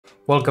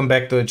Welcome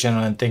back to the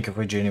channel and thank you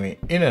for joining me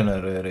in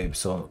another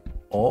episode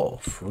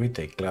of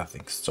Retail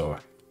Clothing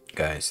Store.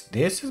 Guys,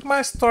 this is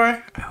my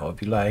store. I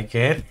hope you like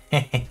it.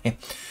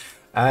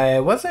 I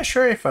wasn't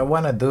sure if I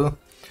want to do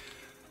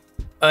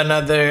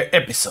another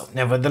episode.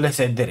 Nevertheless,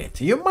 I did it.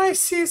 You might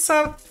see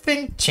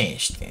something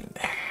changed in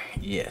there.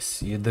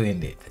 Yes, you do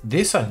indeed.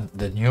 These are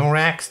the new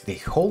racks. They're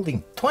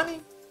holding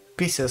 20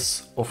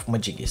 pieces of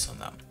majigis on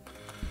them.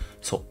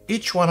 So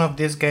each one of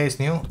these guys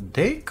new.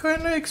 They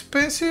kind of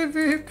expensive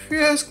if you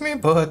ask me,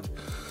 but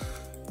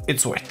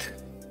it's worth.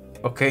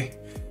 Okay,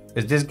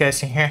 is this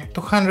guys in here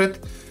 200.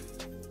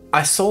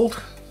 I sold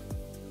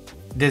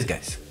these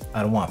guys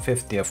at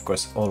 150. Of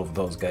course, all of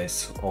those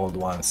guys, old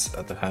ones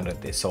at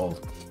 100, they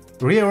sold.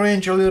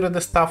 Rearrange a little of the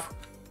stuff.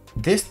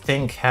 This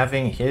thing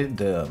having here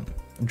the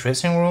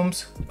dressing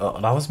rooms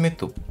allows me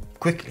to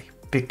quickly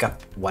pick up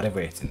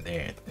whatever is in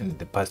there and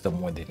deposit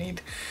them what they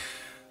need.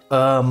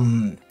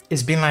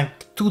 It's been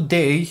like 2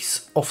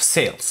 days of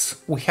sales.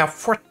 We have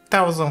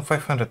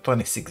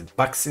 4,526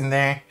 bucks in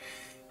there,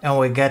 and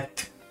we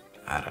got,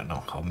 I don't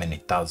know how many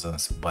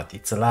thousands, but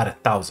it's a lot of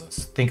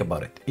thousands. Think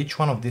about it. Each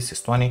one of these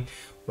is 20.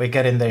 We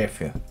got in there a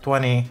few.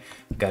 20,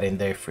 got in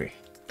there free.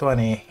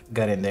 20,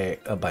 got in there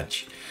a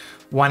bunch.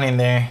 One in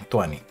there,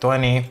 20.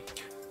 20.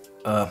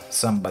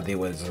 Somebody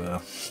was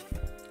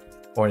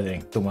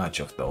ordering too much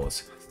of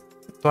those.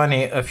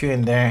 20, a few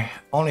in there.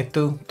 Only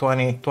 2,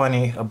 20,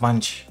 20, a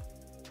bunch.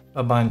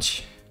 A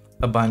bunch.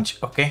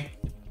 Okay,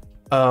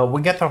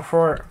 we got our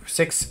 4,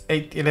 6,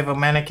 8, 11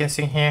 mannequins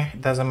in here.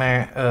 Doesn't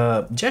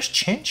matter. Just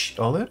change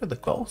a little the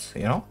clothes,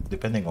 you know,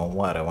 depending on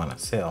what I want to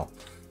sell.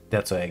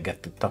 That's why I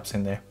got the tops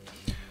in there.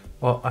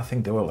 Well, I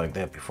think they were like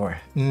that before.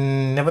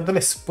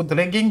 Nevertheless, put the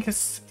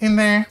leggings in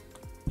there.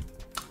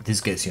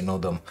 These guys, you know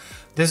them.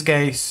 This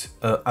guy's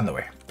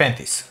underwear,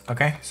 panties.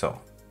 Okay, so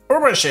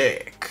urban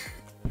chic.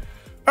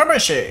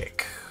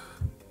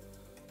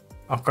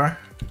 Okay.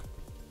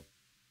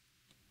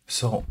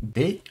 So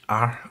they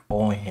are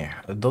all in here.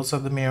 Those are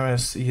the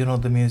mirrors, you know,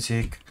 the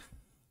music.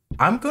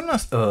 I'm gonna,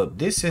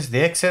 this is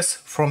the excess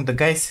from the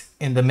guys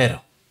in the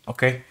middle,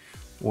 okay?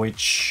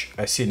 Which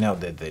I see now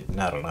that they're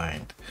not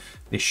aligned.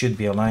 They should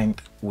be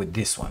aligned with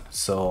this one.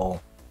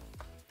 So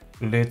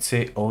let's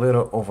say a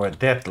little over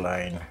that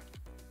line.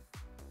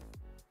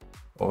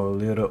 Or a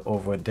little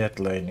over that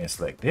line is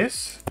like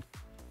this.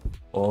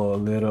 Or a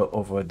little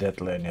over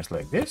that line is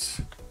like this.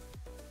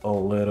 A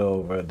little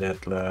over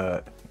that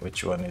line.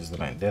 Which one is the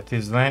line? That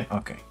is the line.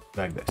 Okay,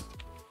 like this.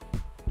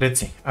 Let's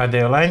see. Are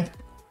they aligned?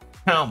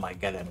 Oh my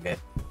god, I'm good.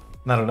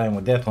 Not aligned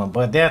with that one,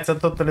 but that's a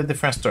totally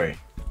different story.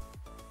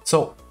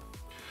 So,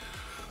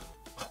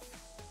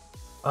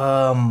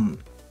 I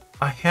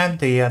had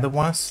the other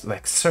ones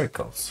like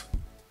circles,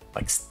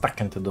 like stuck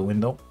into the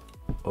window.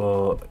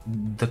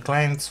 The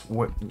clients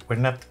were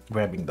not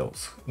grabbing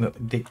those. No,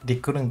 they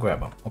couldn't grab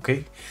them.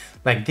 Okay,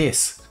 like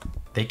this.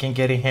 They can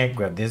get in here,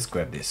 grab this,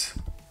 grab this,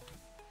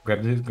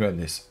 grab this, grab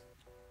this.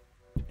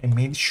 And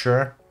made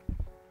sure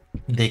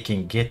they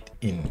can get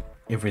in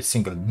every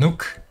single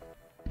nook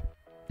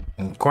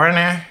and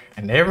corner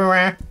and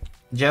everywhere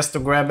just to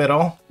grab it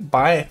all,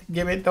 buy it,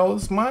 give it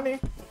those money.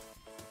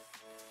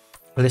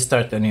 Let's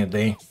start a new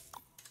day.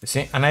 You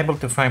see, unable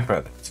to find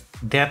products.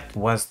 That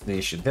was the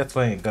issue. That's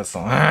why it got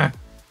so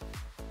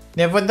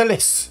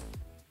Nevertheless,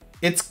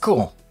 it's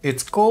cool.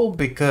 It's cool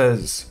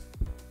because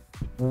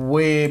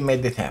we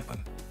made it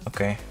happen.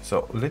 Okay,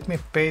 so let me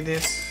pay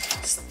this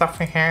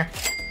stuff in here.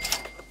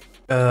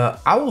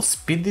 I will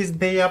speed this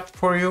day up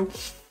for you.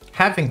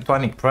 Having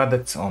 20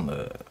 products on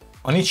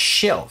each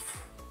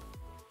shelf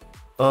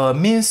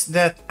means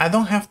that I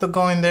don't have to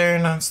go in there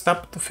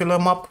non-stop to fill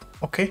them up.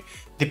 Okay,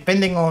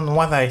 depending on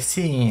what I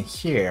see in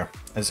here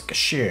as a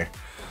cashier,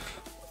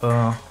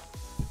 I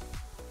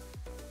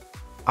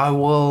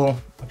will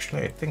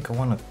actually. I think I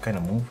want to kind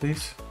of move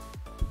this.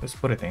 Let's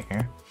put it in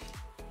here.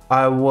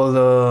 I will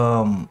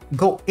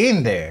go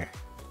in there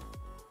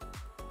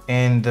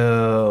and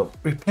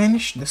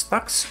replenish the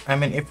stocks. I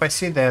mean, if I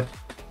see that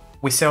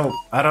we sell,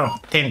 I don't know,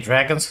 10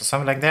 dragons or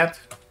something like that,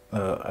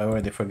 I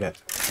already forget.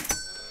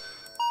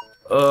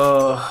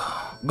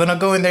 Gonna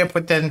go in there,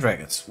 put 10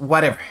 dragons,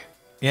 whatever,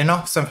 you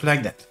know, something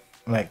like that.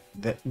 Like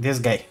this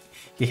guy,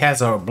 he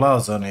has our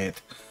blouse on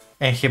it,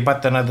 and he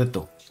bought another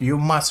 2. You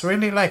must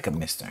really like them,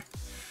 mister.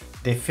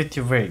 They fit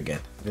you very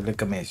good. They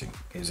look amazing,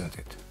 isn't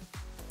it?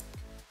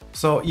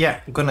 So yeah,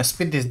 I'm gonna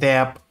speed this day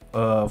up.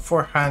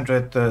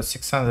 400,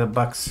 600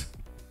 bucks.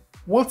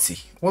 We'll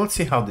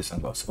see how this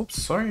one goes. Oops,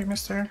 sorry,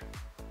 mister.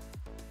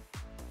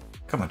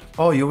 Come on.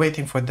 Oh, you're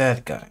waiting for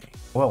that guy.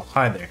 Well,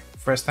 hi there.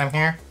 First time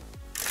here?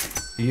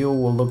 You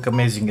will look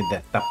amazing at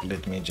that top.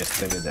 Let me just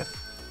tell you that.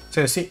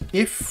 So you see,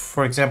 if,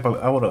 for example,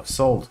 I would have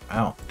sold, I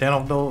don't know, 10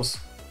 of those,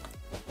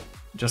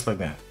 just like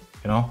that,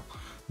 you know?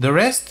 The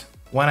rest,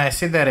 when I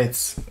see that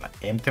it's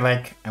empty,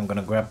 like, I'm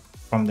gonna grab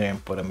from there and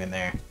put them in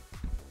there.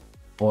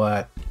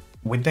 But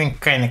we're doing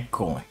kind of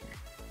cool here,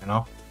 you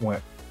know?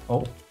 We're,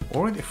 oh,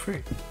 already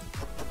free.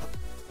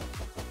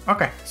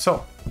 Okay,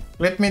 so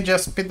let me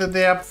just speed the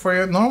day up for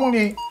you.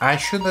 Normally, I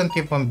shouldn't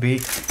even be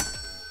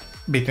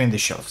between the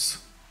shelves.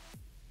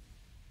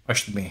 I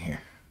should be here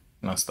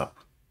non-stop.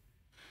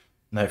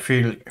 And I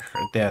feel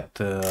that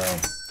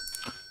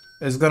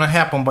it's gonna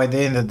happen by the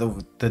end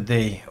of the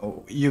day.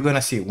 You're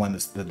gonna see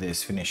once the day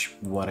is finished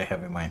what I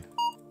have in mind.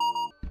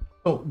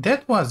 So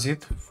that was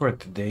it for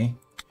today.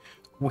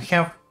 We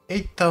have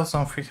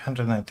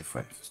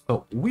 8,395.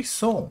 So we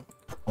sold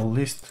at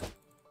least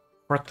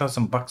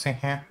 4,000 bucks in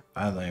here.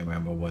 I don't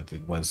remember what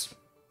it was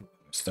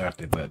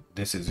started, but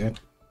this is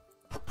it.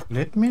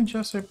 Let me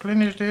just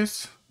replenish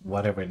this,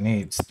 whatever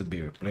needs to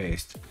be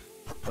replaced.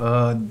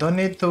 Don't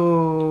need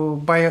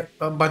to buy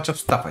a bunch of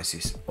stuff, I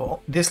see. Oh,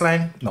 this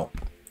line, no.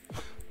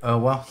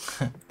 Well,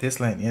 this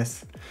line,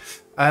 yes.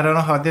 I don't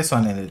know how this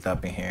one ended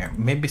up in here.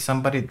 Maybe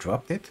somebody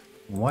dropped it.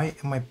 Why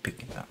am I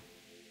picking up?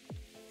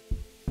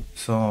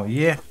 So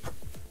yeah,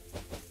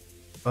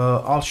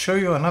 I'll show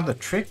you another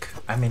trick.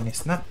 I mean,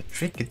 it's not a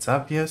trick, it's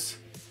obvious.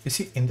 You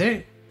see in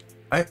there,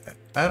 I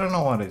don't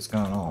know what is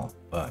going on,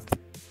 but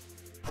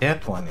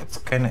that one, it's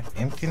kind of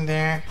empty in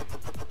there,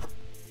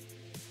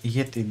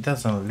 yet it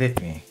doesn't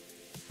let me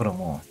put them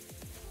on.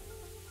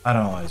 I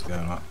don't know what is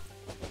going on.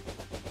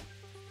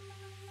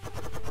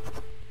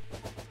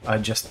 I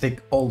just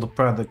take all the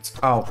products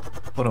out,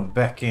 put them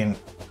back in,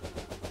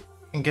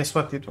 and guess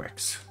what? It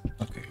works.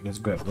 Okay, let's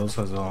grab those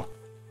as well.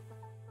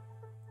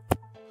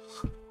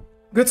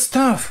 Good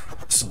stuff.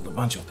 Sold a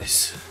bunch of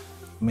this.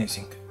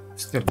 Amazing.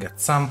 Still got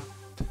some.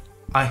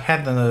 I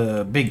had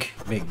a big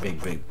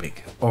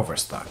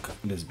overstock.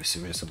 Let's be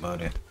serious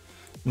about it.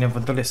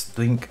 Nevertheless,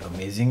 doing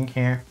amazing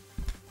here.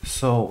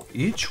 So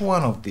each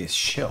one of these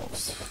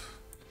shelves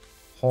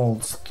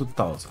holds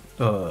 20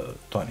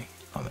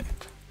 on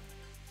it.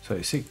 So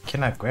you see,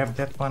 can I grab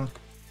that one?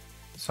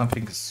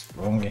 Something's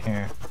wrong in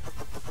here.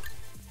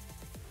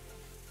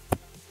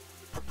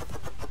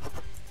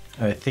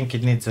 I think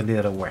it needs a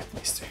little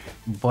wetness there,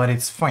 but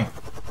it's fine.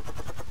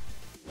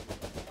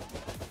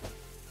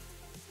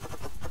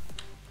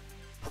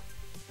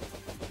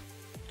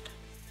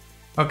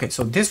 Okay,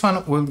 so this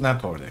one will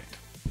not order it.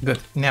 Good.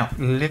 Now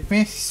let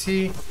me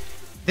see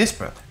this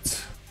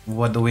product.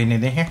 What do we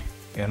need in here?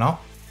 You know,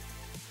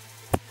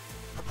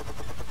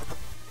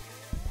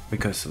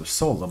 because we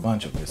sold a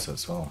bunch of this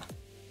as well.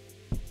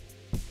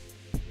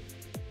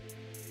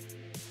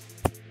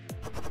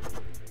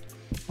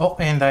 Oh,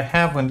 and I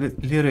have a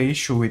little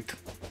issue with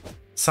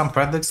some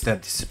products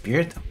that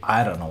disappeared.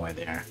 I don't know why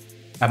they are.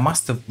 I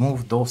must have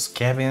moved those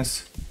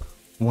cabins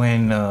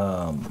when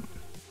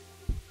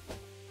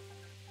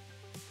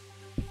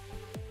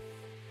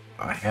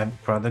I had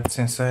products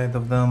inside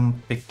of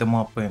them, picked them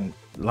up and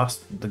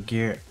lost the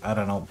gear. I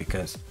don't know,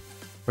 because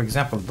for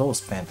example, those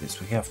panties,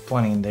 we have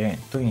 20 in there and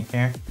 2 in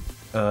here.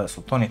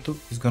 So 22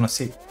 is gonna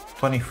say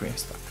 23 in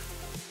stock.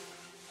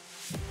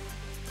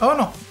 Oh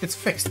no, it's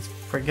fixed.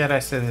 Forget I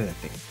said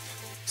anything.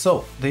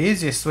 So the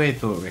easiest way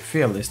to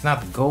refill is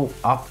not go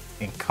up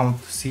and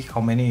count to see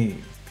how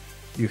many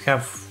you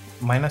have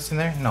minus in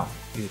there. No,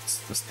 it's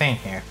to stay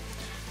here.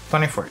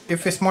 24.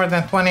 If it's more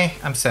than 20,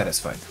 I'm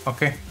satisfied.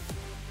 Okay.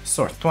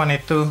 Sort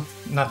 22,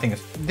 nothing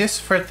is. This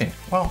 13.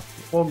 Well,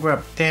 we'll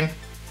grab 10.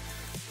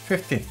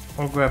 15.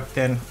 We'll grab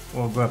 10.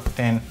 We'll grab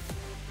 10.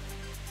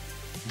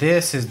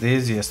 This is the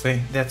easiest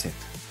way. That's it.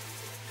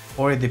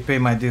 Already pay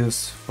my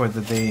dues for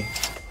the day.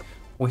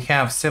 We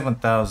have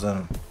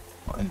 7,000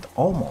 and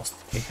almost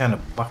 800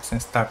 bucks in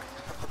stock.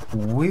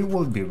 We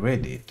will be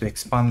ready to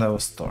expand our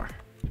store,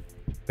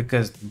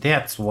 because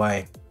that's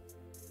why.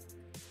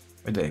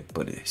 Where did I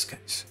put these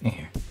guys? In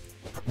here.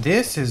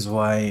 This is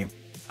why.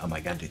 Oh my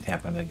god, it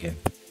happened again.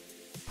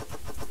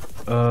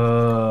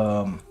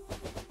 I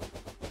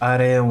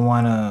didn't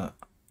wanna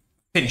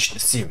finish the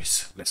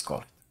series, let's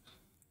call it.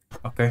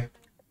 Okay,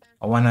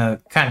 I wanna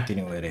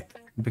continue with it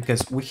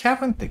because we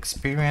haven't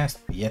experienced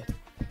yet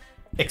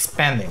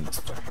expanding the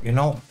store, you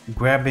know,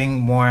 grabbing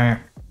more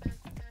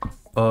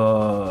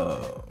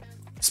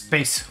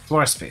space,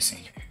 floor space in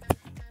here,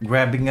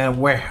 grabbing a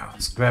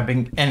warehouse,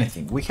 grabbing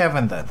anything. We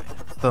haven't done it,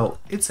 so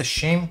it's a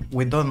shame.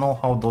 We don't know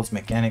how those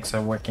mechanics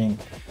are working.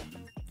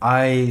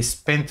 I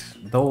spent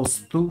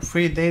those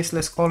 2-3 days,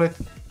 let's call it,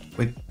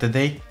 with the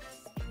day,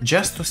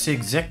 just to see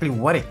exactly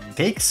what it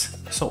takes.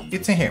 So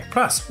it's in here.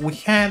 Plus we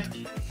had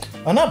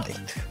an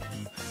update.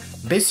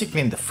 Basically,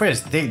 in the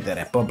first day that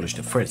I published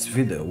the first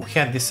video, we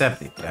had this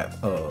update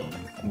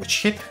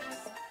which hit.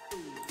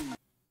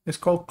 It's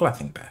called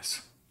Clothing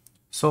Pass.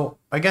 So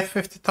I got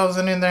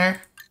 50,000 in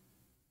there.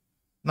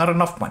 Not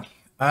enough money.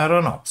 I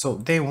don't know. So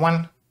day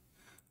one,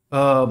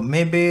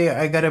 maybe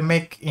I gotta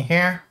make in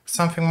here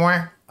something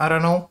more. I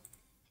don't know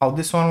how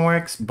this one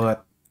works,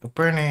 but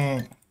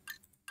apparently.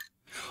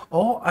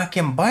 Oh, I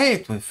can buy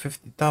it with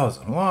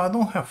 50,000. Well, I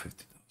don't have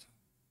 50,000.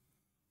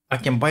 I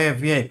can buy a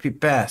VIP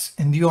pass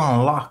and you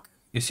unlock.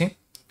 You see,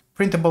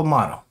 printable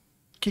model,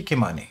 Kiki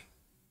money,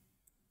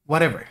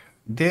 whatever.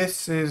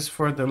 This is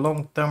for the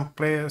long-term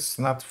players,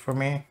 not for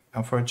me.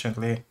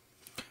 Unfortunately,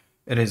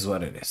 it is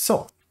what it is.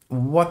 So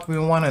what we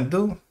want to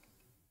do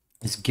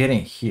is get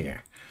in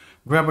here,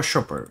 grab a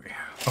shop area.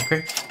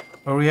 Okay,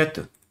 area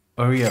 2,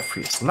 area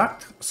 3 is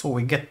locked, so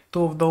we get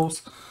 2 of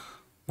those.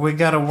 We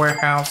got a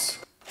warehouse,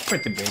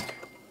 pretty big.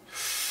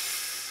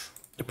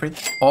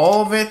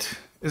 All of it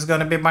is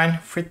gonna be mine.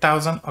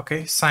 3,000.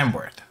 Okay,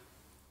 signboard.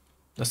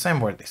 The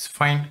signboard is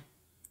fine.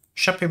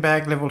 Shopping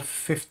bag level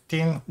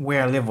 15. We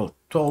are level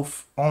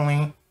 12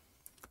 only.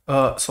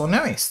 So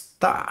now in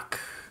stock.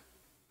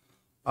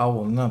 I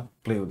will not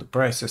play with the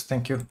prices.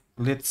 Thank you.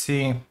 Let's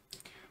see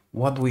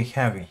what we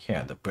have in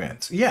here. The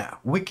brands. Yeah,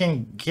 we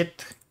can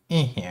get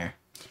in here.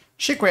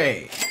 Chic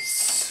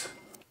race.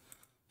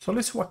 So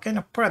let's see what kind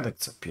of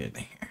products appear in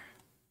here.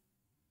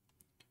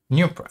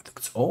 New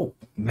products. Oh,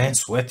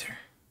 men's sweater.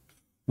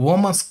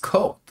 Woman's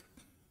coat.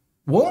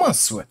 Woman's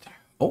sweater.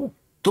 Oh,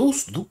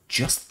 those look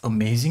just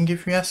amazing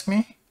if you ask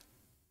me.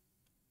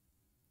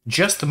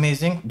 Just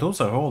amazing. Those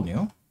are all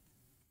new.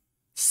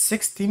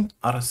 16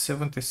 out of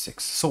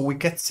 76. So we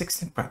get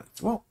 16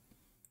 products. Well,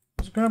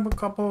 let's grab a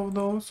couple of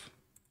those.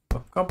 A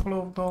couple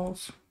of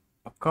those.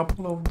 A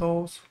couple of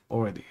those.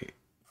 Already.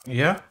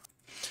 Yeah.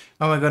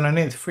 And we're gonna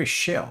need 3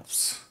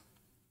 shelves.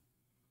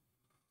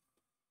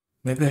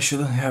 Maybe I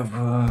shouldn't have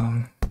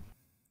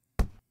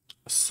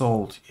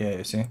sold. Yeah,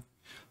 you see.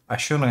 I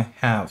shouldn't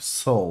have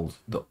sold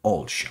the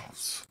old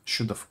shelves.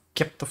 Should have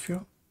kept a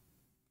few.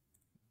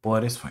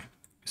 But it's fine.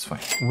 It's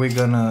fine. We're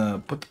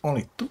gonna put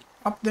only 2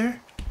 up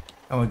there.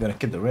 And we're gonna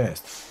keep the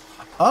rest.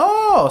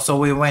 Oh, so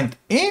we went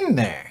in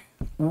there.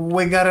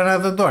 We got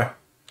another door.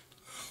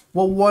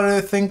 Well, what do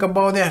you think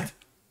about that?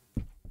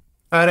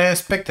 I didn't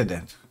expect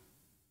that.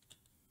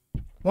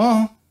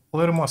 Well, a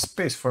little more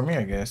space for me,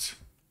 I guess.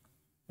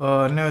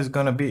 Now it's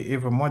gonna be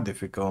even more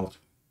difficult.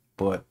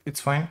 But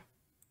it's fine.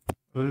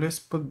 Let's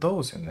put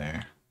those in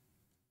there.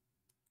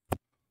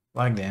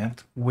 Like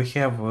that. We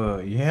have,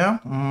 yeah,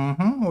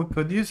 we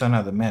could use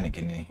another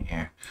mannequin in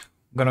here.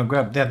 I'm gonna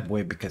grab that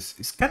boy because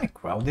it's kind of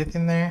crowded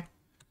in there.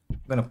 I'm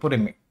gonna put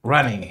him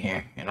running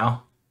here, you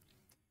know.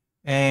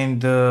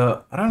 And,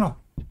 I don't know.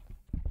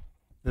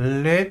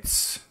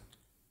 Let's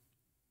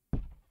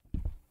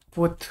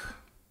put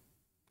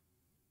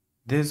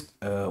this,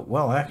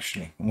 well,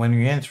 actually, when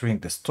you're entering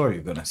the store,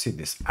 you're gonna see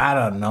this. I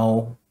don't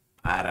know.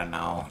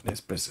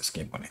 Let's press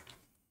escape on it.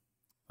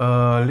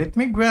 Let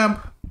me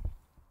grab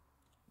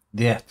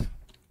that.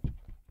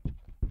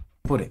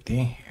 Put it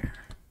in here.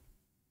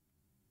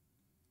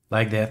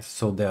 Like that,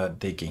 so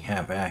that they can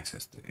have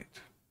access to it.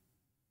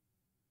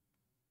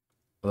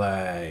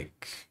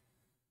 Like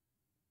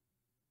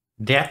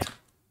that.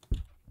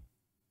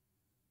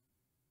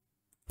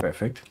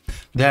 Perfect.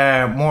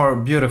 There are more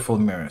beautiful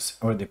mirrors.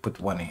 I already put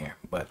one in here,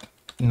 but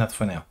not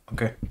for now.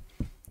 Okay.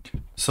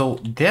 So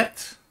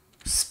that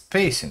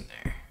space in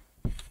there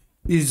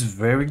is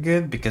very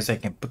good because I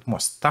can put more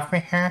stuff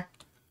in here.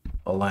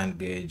 Align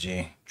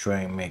BAG.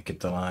 Try and make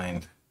it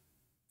aligned.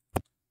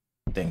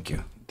 Thank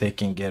you. They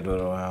can get it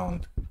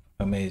around.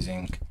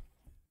 Amazing.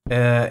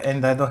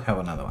 And I don't have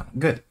another one.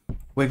 Good.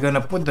 We're gonna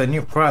put the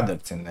new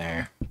products in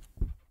there.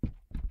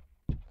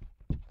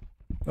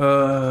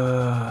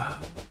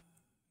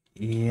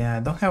 Yeah, I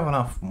don't have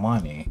enough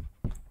money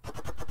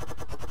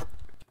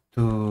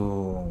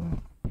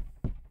to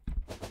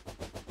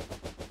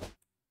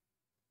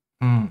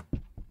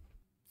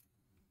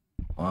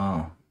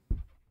wow.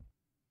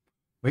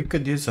 We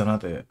could use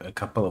a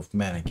couple of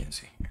mannequins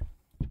here.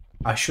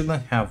 I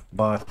shouldn't have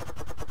bought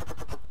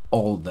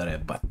all that I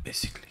bought,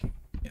 basically,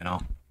 you know.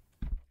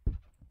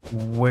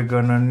 We're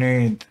gonna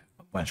need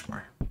a bunch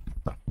more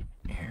stuff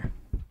here.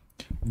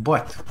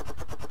 But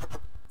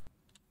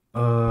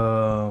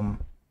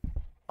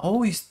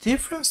oh, it's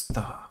different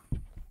stuff.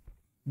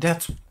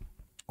 That's,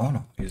 oh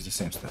no, it's the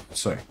same stuff.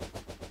 Sorry.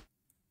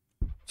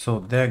 So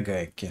that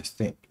guy can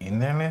stay in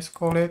there, let's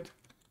call it.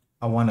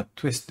 I want to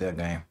twist that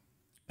guy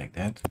like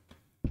that.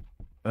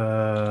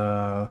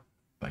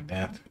 Like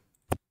that.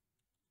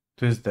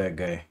 Twist that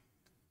guy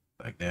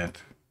like that.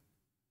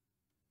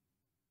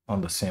 On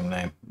the same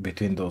line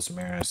between those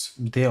mirrors.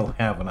 They'll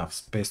have enough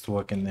space to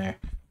work in there.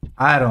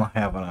 I don't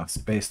have enough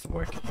space to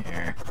work in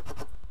here.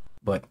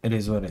 But it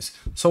is what it is.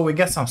 So we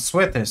got some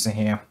sweaters in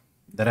here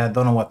that I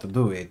don't know what to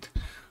do with.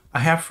 I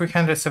have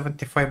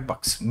 375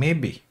 bucks.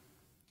 Maybe,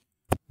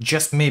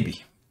 just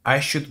maybe,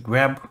 I should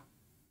grab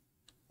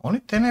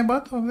only 10 I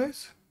bought of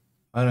this.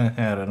 I don't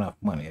have enough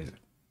money, is it?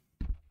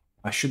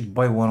 I should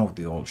buy one of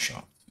the old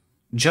shops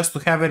just to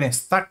have it in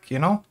stock, you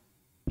know,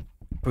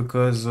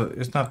 because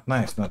it's not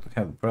nice not to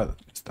have the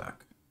product in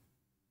stock.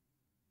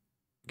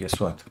 Guess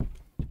what?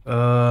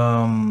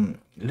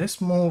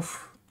 Let's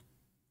move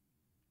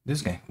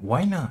this guy.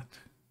 Why not?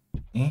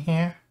 In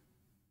here.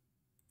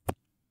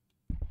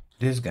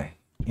 This guy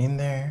in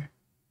there.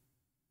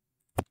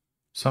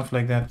 Something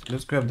like that.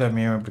 Let's grab that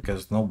mirror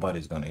because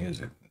nobody's gonna use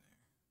it.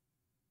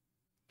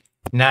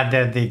 Not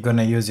that they're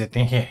gonna use it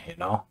in here, you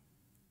know.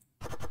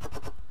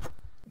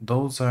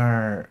 Those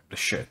are the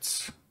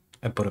shirts.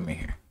 I put them in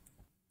here.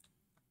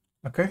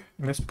 Okay,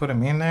 let's put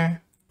them in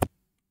there.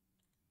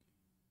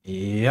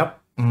 Yep.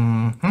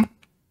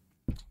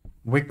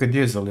 We could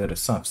use a little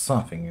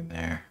something in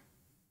there.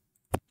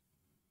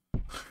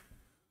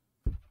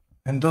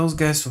 And those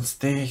guys will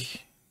stay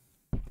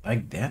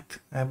like that,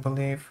 I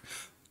believe.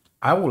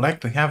 I would like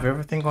to have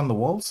everything on the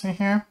walls in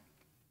here.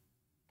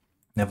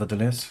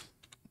 Nevertheless.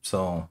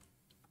 So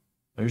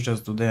Let's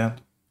just do that.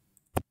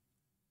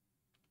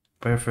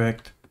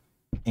 Perfect.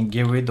 And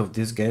get rid of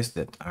these guys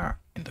that are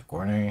in the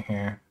corner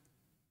here.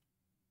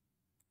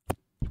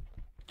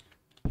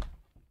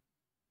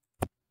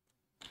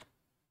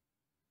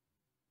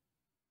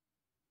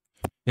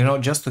 You know,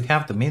 just to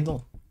have the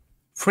middle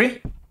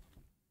free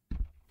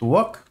to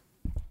walk.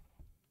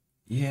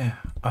 Yeah,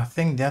 I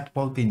think that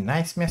will be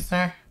nice,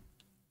 mister.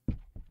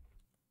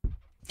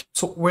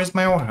 So where's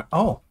my wire?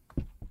 Oh,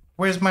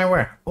 where's my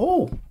wire?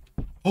 Oh,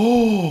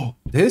 oh,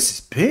 this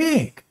is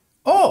big.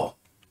 Oh,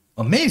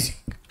 amazing.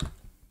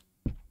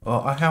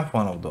 Oh, I have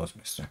one of those,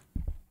 mister.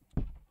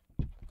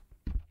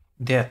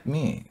 That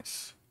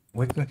means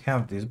we can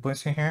have these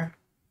boys in here.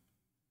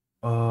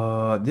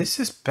 This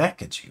is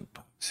packaging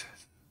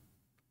boxes.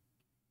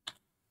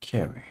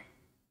 Carry.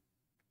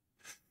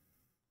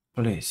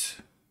 Please.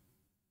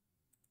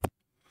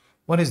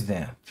 What is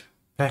that?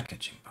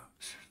 Packaging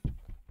box.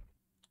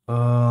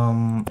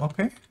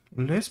 Okay.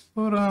 Let's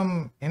put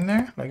in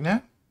there like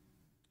that.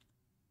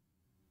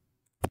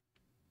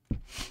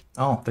 I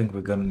don't think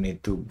we're gonna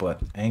need to,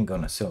 but I ain't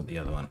gonna sell the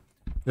other one.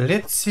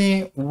 Let's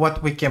see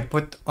what we can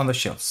put on the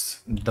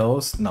shelves.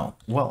 Those, no.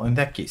 Well, in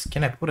that case,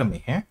 can I put them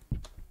in here?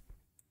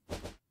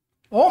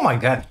 Oh my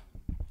god.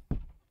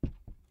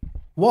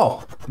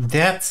 Whoa,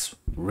 that's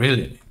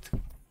really neat.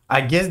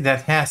 I guess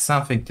that has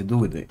something to do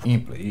with the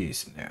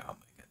employees in there. Oh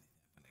my god.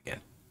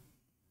 Again.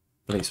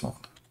 Place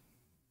mode.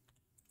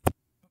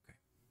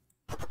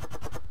 Okay.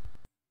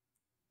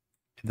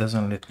 It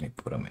doesn't let me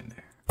put them in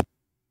there.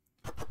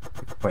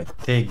 If I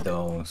take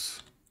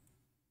those.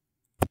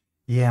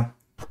 Yeah.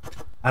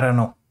 I don't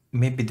know.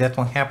 Maybe that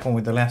won't happen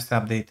with the last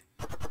update.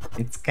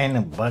 It's kind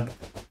of bugged,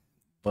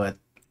 but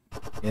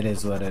it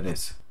is what it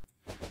is.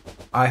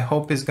 I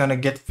hope it's gonna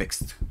get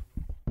fixed.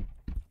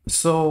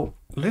 So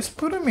let's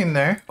put them in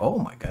there. Oh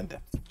my god,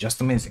 that's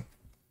just amazing.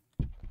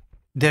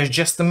 They're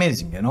just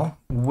amazing, you know?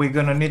 We're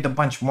gonna need a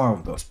bunch more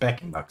of those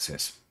packing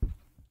boxes.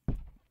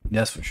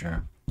 That's for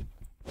sure.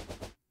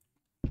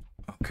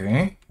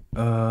 Okay.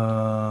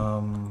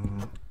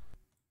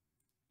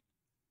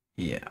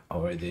 Yeah,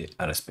 already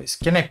out of space.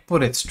 Can I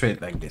put it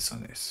straight like this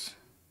on this?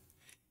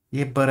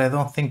 Yeah, but I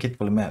don't think it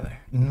will matter.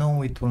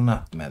 No, it will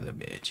not matter,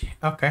 BG.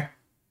 Okay.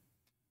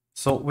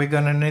 So we're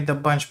gonna need a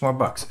bunch more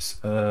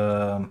boxes.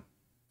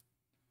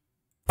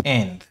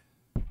 And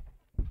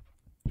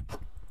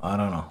I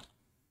don't know.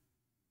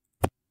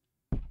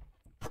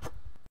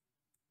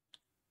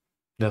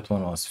 That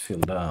one was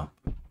filled up.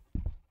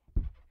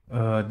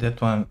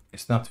 That one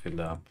is not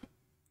filled up.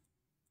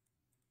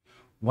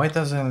 Why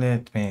doesn't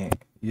let me?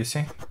 You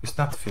see, it's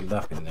not filled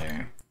up in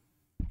there.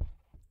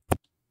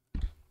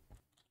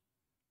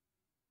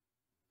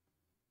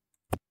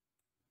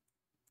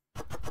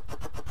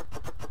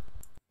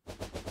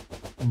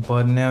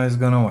 But now it's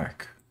gonna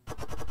work.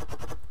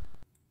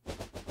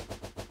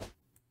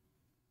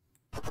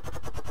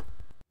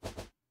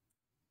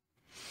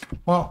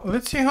 Well,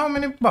 let's see how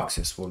many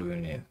boxes will we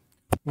need.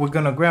 We're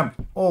gonna grab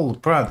all the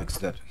products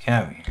that we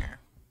have here.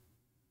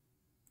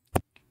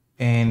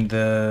 And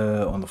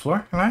on the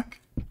floor,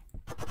 like,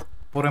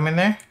 put them in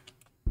there.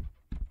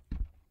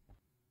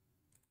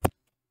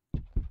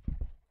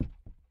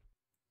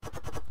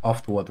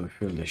 After what we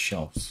fill the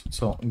shelves.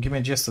 So give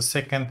me just a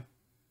second.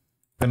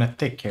 I'm gonna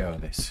take care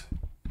of this.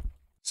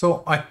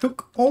 So I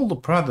took all the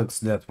products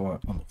that were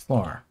on the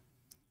floor,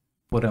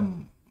 put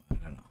them, I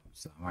don't know,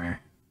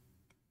 somewhere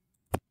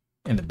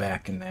in the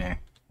back in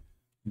there.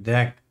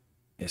 That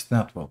is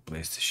not well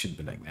placed. It should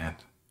be like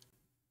that.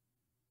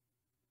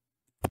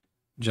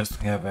 Just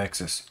to have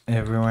access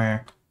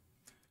everywhere.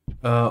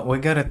 We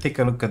gotta take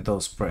a look at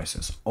those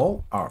prices.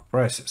 All our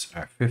prices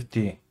are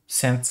 50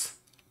 cents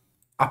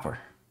upper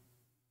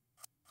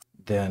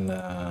than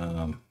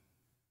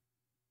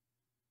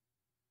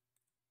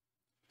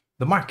the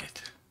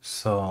market.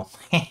 So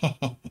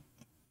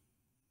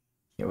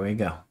here we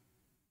go.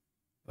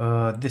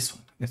 This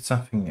one, it's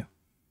something new.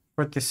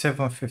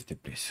 47.50,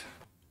 please.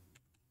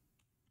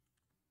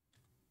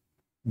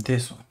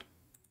 This one,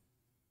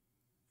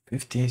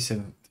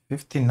 57,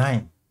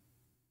 59.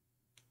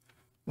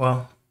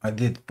 Well, I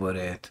did put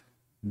it.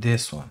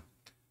 This one,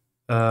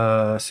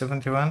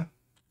 71.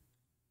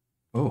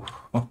 Oh,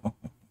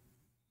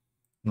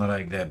 not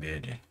like that,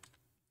 baby.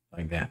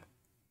 Like that.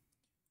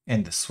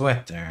 And the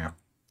sweater,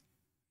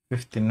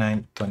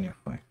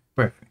 59.25.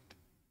 Perfect.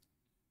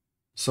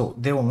 So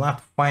they will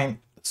not find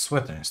the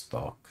sweater in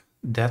stock.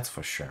 That's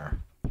for sure.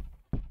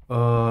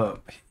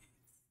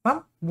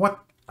 What?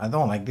 I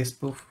don't like this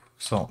poof.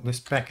 So let's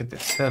pack it and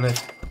sell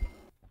it.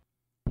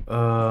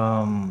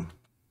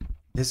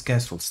 These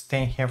guys will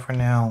stay here for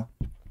now.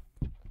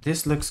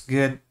 This looks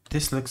good.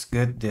 This looks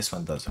good. This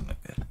one doesn't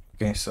look good.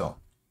 Okay, so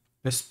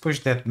let's push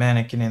that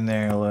mannequin in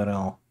there a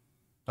little.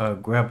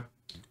 Grab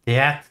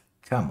that.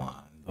 Come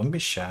on, don't be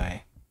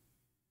shy.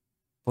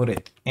 Put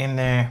it in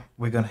there.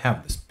 We're gonna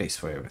have the space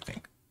for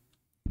everything.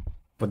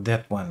 Put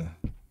that one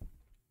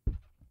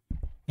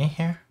in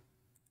here.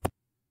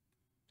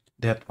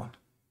 That one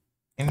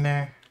in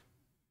there.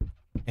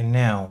 And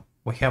now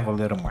we have a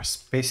little more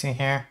space in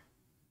here.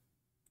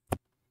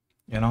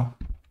 you know.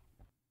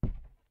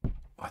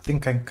 I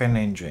think I'm kind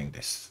of enjoying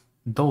this.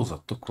 Those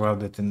are too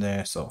crowded in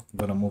there, so I'm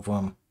gonna move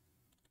them.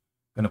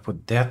 Gonna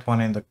put that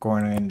one in the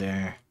corner in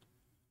there.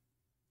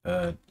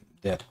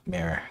 That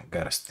mirror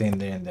gotta stay in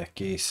there in that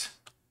case.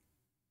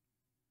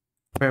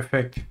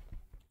 Perfect.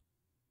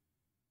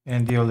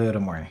 And do a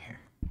little more in here.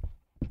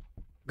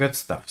 Good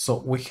stuff. So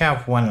we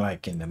have one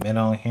like in the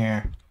middle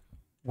here.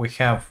 We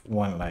have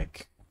one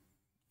like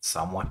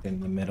somewhat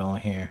in the middle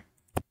here.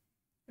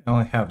 And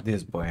we have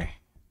this boy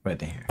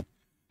right in here.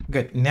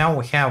 Good. Now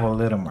we have a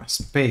little more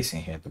space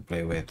in here to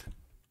play with.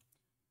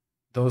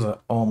 Those are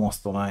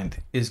almost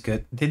aligned. Is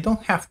good. They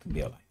don't have to be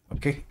aligned.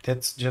 Okay,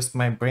 that's just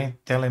my brain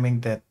telling me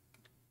that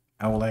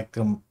I would like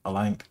them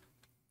aligned.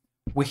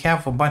 We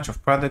have a bunch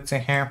of products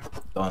in here.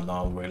 Don't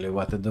know really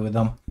what to do with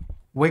them.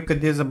 We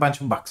could use a bunch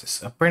of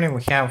boxes. Apparently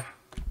we have...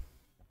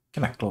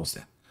 Can I close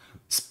that?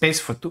 Space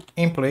for 2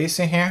 employees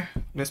in here.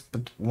 Let's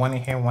put one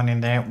in here, one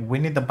in there. We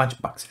need a bunch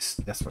of boxes,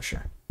 that's for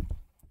sure.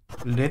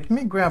 Let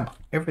me grab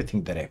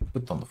everything that I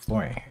put on the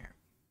floor in here.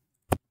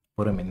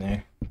 Put them in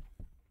there.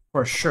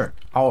 For sure,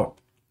 our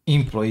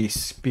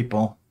employees,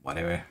 people,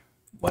 whatever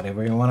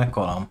you want to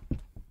call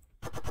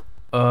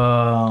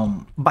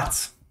them.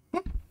 But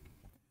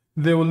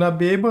they will not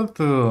be able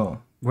to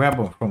grab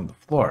them from the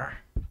floor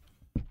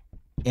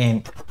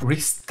and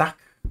restock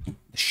the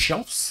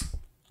shelves.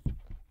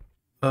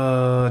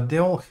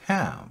 They'll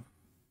have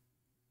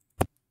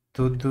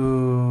to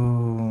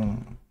do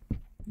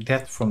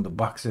that from the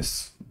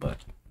boxes, but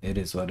it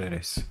is what it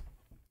is.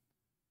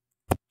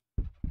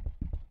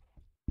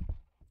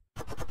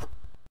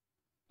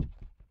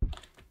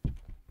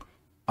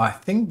 I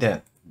think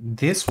that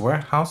this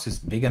warehouse is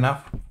big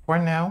enough for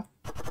now.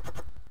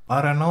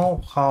 I don't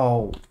know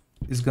how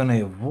it's gonna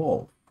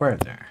evolve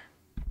further,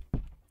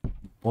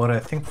 but I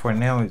think for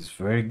now it's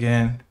very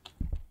good.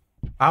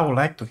 I would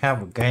like to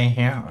have a guy in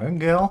here, or a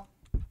girl,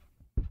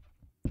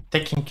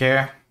 taking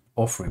care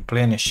of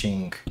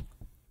replenishing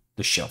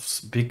the shelves,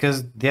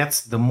 because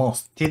that's the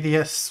most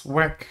tedious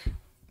work.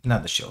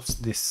 Not the shelves,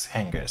 these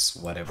hangers,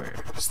 whatever,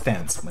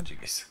 stands,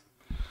 majigis.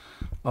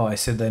 Oh, I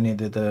said I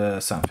needed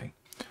something.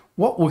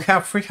 Well, we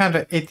have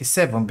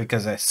 387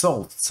 because I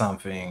sold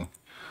something.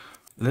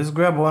 Let's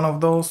grab one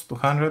of those,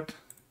 200,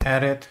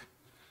 add it.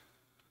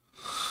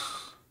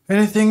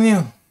 Anything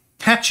new?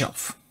 Hat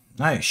shelf.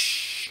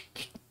 Nice.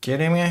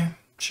 Kidding me?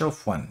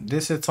 Shelf 1.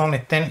 This it's only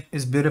 10,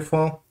 is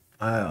beautiful.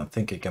 I don't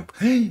think it can...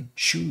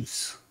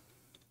 Shoes.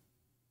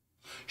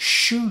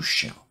 Shoe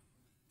shelf.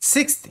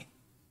 60.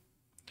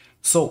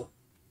 So,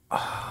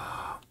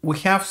 we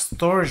have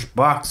storage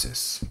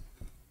boxes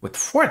with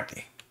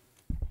 40.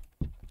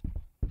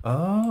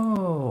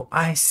 Oh,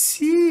 I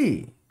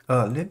see.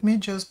 Let me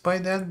just buy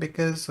that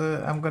because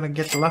I'm gonna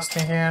get lost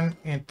in here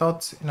in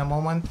thoughts in a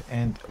moment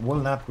and will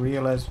not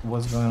realize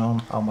what's going on,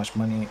 how much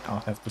money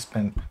I'll have to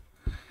spend,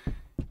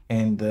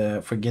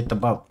 and forget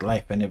about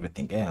life and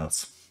everything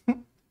else.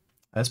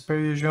 As per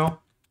usual,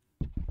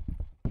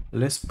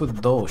 let's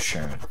put those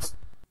shirts,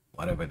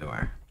 whatever they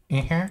are,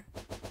 in here.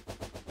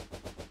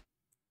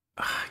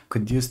 I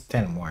could use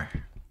 10 more.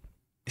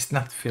 It's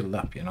not filled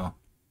up, you know.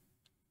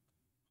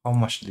 How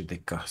much did they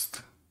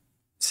cost?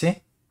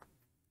 See?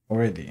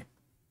 Already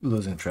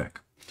losing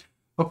track.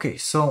 Okay,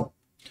 so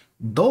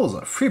those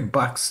are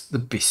 $3 the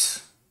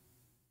piece.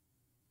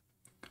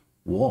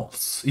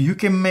 Walls. You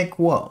can make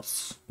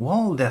walls.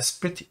 Well, that's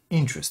pretty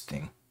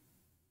interesting.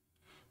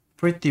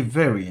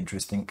 Very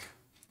interesting.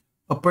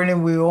 Apparently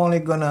we're only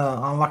gonna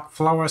unlock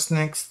flowers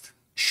next.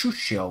 Shoe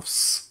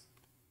shelves.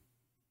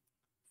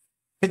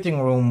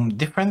 Fitting room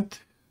different.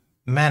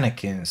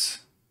 Mannequins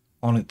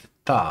on the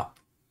top.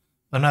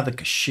 Another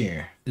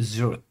cashier.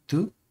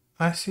 02,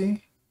 I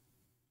see.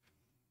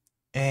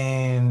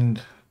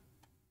 And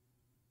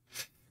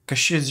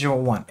cashier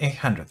 01,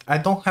 800. I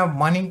don't have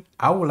money.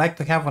 I would like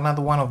to have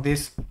another one of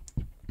these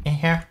in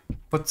here,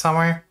 put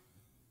somewhere.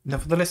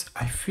 Nevertheless,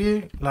 I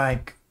feel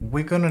like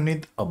we're gonna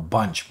need a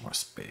bunch more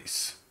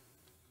space.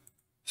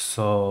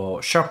 So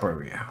shop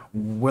area,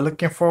 we're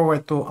looking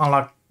forward to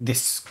unlock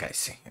this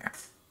guys in here.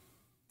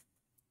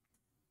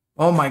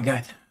 Oh my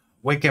god,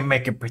 we can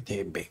make it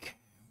pretty big.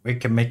 We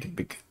can make it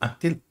big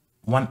until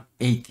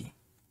 180.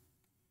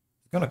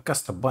 It's gonna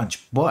cost a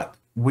bunch, but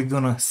we're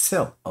gonna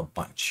sell a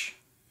bunch.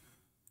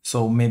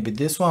 So maybe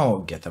this one will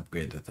get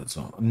upgraded as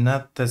well.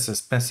 Not as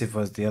expensive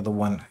as the other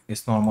one.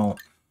 It's normal.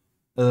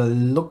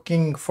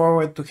 Looking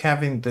forward to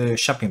having the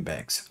shopping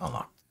bags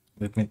unlocked.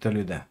 Let me tell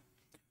you that.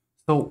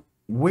 So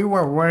we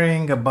were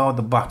worrying about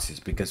the boxes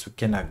because we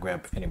cannot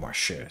grab any more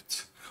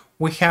shirts.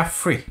 We have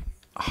 3.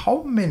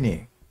 How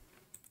many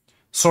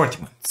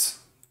assortments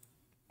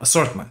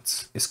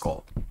is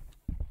called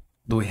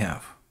do we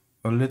have?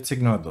 Well, let's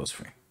ignore those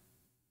 3.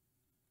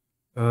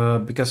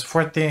 Because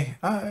 40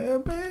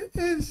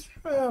 is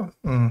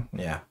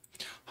yeah.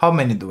 How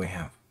many do we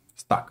have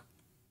stock?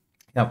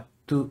 Yep,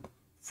 2,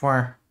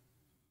 4.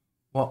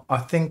 Well, I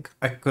think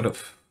I could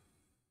have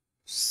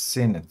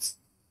seen it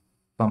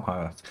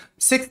somehow else.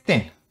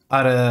 16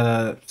 out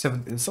of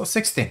 17, so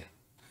 16.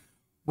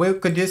 We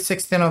could use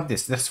 16 of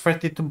this. That's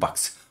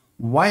 $32.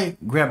 Why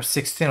grab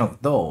 16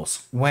 of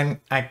those when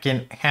I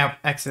can have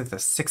access to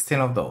 16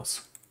 of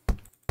those?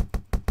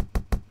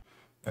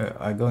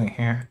 I go in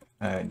here,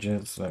 I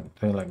just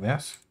play like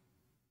this.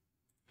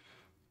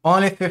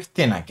 Only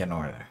 15 I can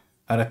order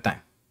at a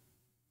time.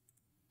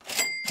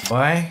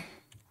 Why?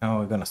 Now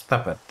we're gonna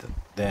stop at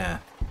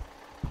that.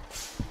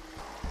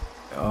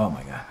 Oh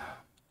my god.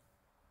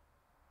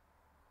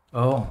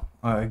 Oh,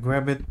 I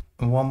grab it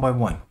one by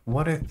one.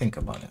 What do you think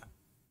about it?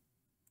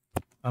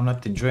 I'm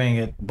not enjoying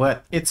it,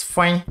 but it's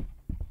fine.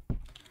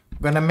 I'm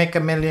gonna make a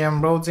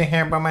million roads in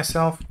here by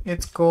myself.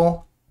 It's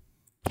cool.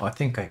 Oh, I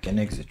think I can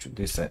exit through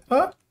this side.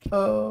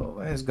 Oh,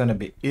 it's gonna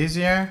be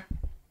easier.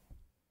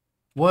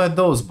 What are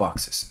those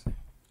boxes?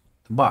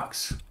 The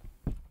box.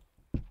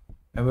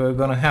 And we're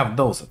gonna have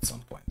those at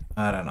some point.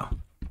 I don't know.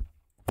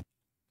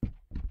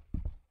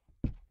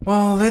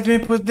 Well, let me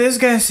put these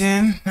guys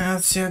in.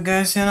 I'll see you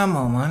guys in a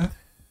moment.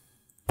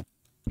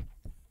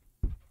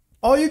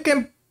 Oh, you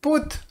can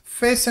put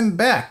facing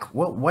back.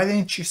 Well, why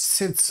didn't you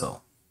sit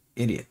so?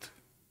 Idiot.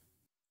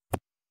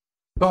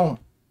 So,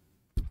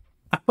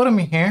 I put them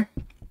in here.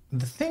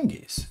 The thing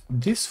is,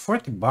 these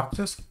 40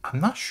 boxes, I'm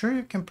not sure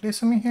you can place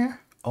them in here.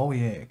 Oh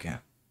yeah, you can.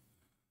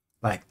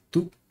 Like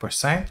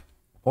 2%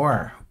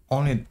 or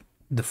only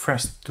the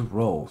first 2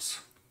 rows.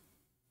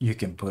 You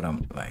can put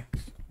them like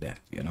that,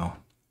 you know.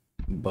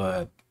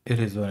 But it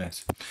is what it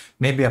is.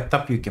 Maybe up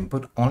top you can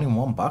put only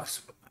 1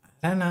 box.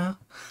 I don't know.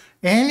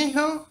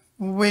 Anyhow,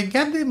 we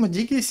got the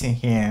mojigis in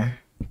here.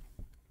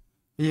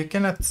 You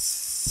cannot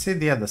see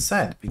the other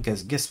side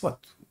because guess what?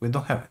 We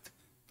don't have it.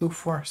 2,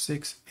 4,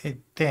 6,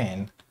 8,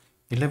 10,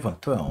 11,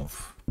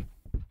 12.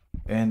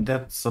 And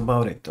that's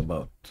about it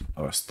about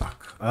our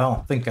stock. I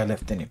don't think I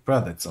left any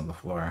products on the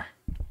floor.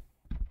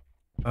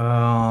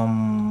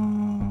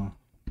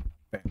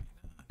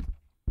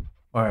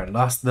 Or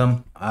lost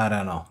them. I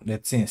don't know.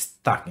 Let's see in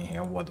stock in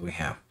here what we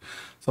have.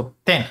 So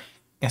 10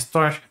 in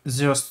storage,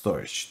 0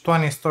 storage.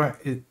 20 store.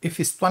 If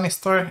it's 20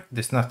 storage,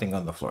 there's nothing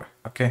on the floor.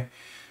 Okay.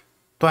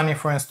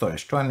 24 in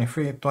storage.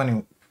 23,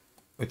 20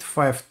 with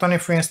 5,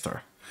 23 in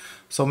store.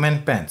 So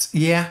men pants.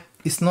 Yeah,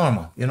 it's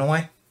normal. You know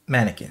why?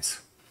 Mannequins.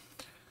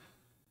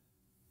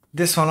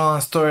 This one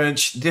on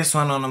storage, this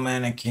one on a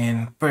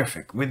mannequin.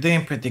 Perfect. We're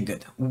doing pretty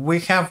good.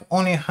 We have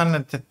only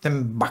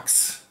 110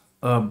 bucks.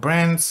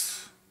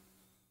 Brands.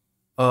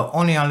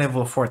 Only on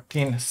level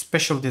 14.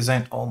 Special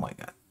design. Oh my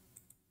god.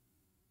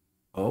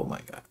 Oh my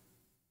god.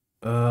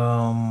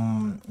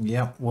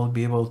 Yeah, we'll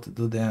be able to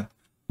do that.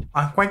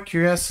 I'm quite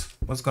curious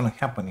what's gonna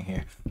happen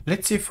here.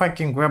 Let's see if I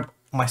can grab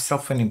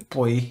myself an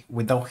employee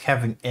without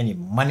having any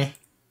money.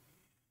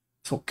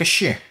 So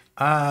cashier,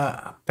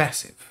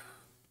 passive.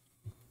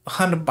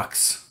 100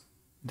 bucks.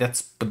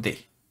 That's per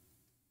day.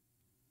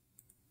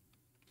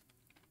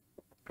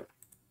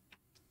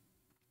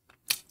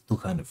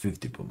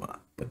 $250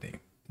 per day.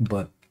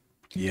 But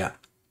yeah.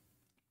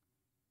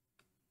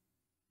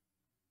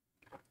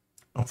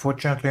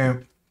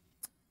 Unfortunately,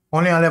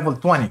 only on level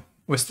 20.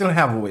 We still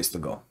have a ways to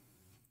go.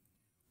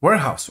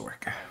 Warehouse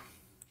worker.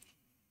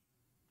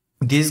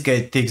 This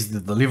guy takes the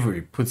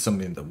delivery, puts them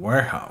in the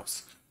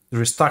warehouse. The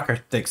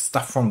restocker takes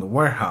stuff from the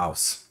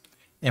warehouse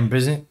and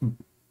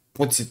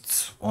puts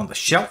it on the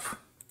shelf.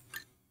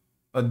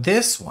 But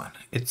this one,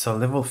 it's a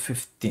level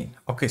 15.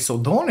 Okay, so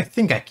the only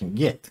thing I can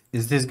get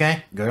is this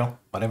guy, girl,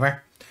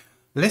 whatever.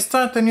 Let's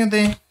start a new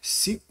day,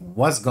 see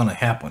what's gonna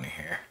happen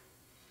here.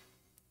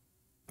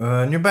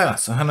 New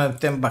Balance,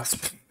 110 bucks.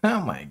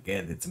 Oh my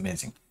god, it's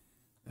amazing.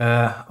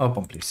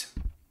 Open please.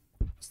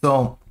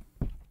 So,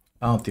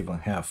 I don't even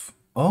have...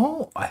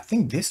 Oh, I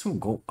think this will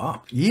go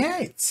up. Yeah,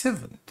 it's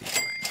 70.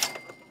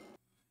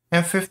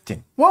 And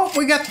 15. Well,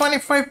 we got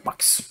 25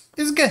 bucks.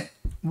 It's good.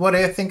 What do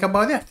you think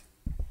about that?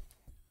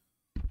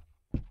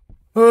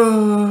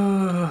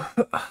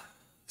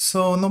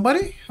 So,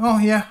 nobody? Oh,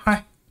 yeah,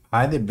 hi.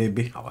 Hi there,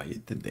 baby. How are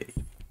you today?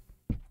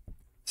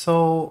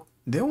 So,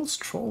 they will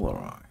stroll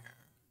around here.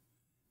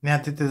 Now,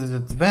 the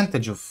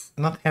advantage of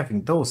not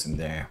having those in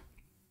there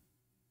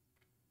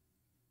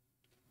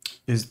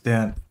is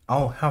that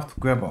I'll have to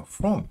grab them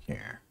from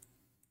here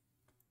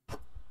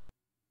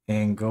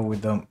and go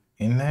with them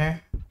in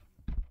there.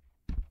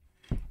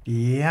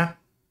 Yeah,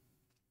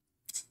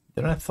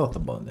 didn't thought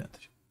about that.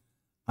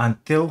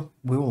 Until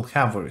we will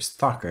have a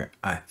restocker,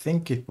 I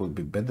think it would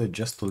be better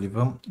just to leave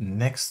them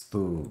next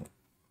to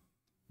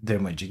their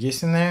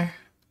majigis in there.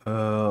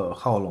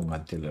 How long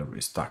until a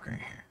restocker in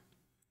here?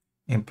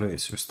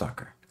 Employees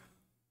restocker.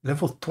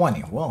 Level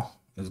 20. Well,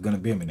 it's gonna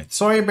be a minute.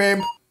 Sorry,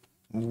 babe.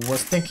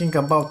 Was thinking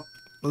about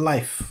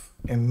life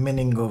and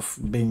meaning of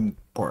being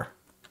poor.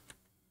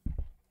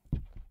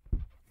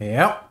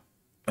 Yep,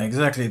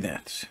 exactly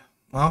that.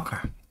 Okay.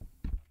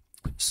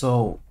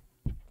 So,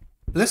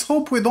 let's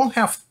hope we don't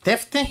have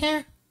theft in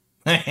here.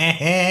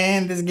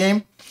 In this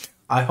game.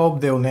 I hope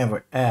they'll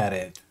never add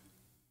it.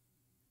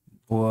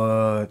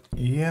 But,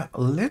 yeah,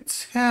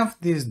 let's have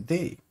this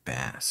day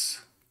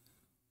pass.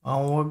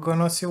 And we're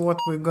gonna see what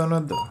we're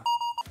gonna do.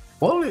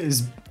 Well,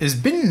 it's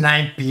been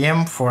 9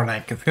 PM for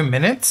like a few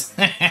minutes.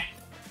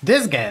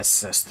 This guy's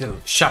still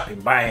shopping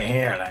by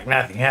here like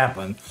nothing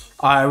happened.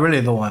 I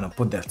really don't want to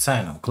put that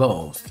sign on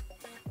closed.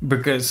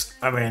 Because,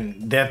 I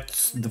mean,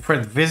 that's the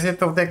first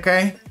visit of that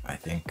guy. I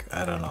think,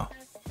 I don't know.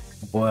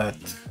 But,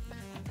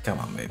 come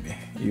on, baby.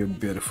 You're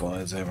beautiful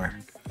as ever.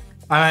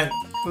 I mean,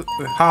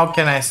 how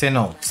can I say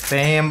no?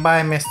 Staying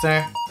by,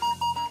 mister.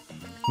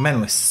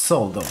 Man, we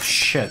sold those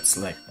shits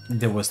like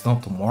there was no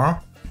tomorrow.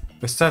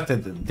 We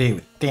started the day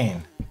with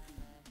 10.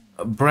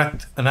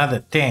 Brought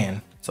another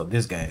 10. So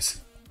these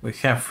guys, we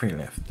have 3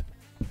 left.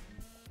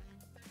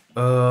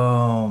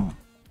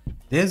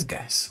 These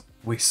guys,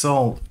 we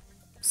sold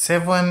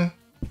 7.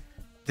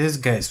 These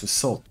guys, we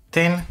sold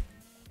 10.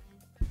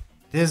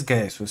 These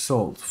guys, we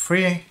sold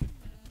 3.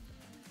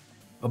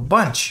 A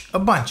bunch.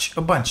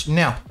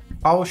 Now,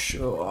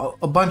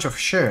 a bunch of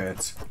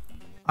shirts.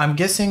 I'm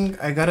guessing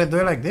I gotta do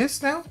it like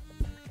this now?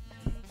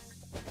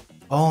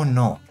 Oh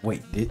no,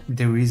 wait,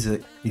 there is a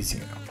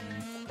easier.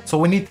 So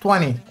we need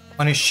 20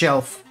 on each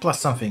shelf plus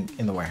something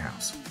in the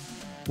warehouse.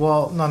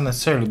 Well, not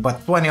necessarily,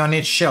 but 20 on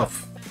each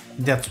shelf.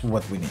 That's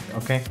what we need,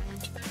 okay?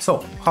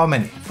 So, how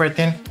many?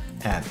 13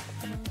 and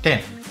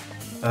 10.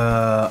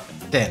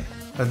 10.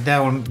 That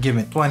will give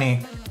me 20.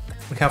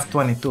 We have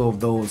 22 of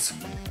those.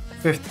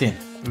 15.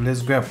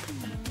 Let's grab.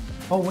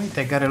 Oh wait,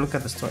 I gotta look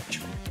at the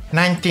storage.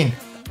 19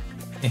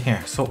 in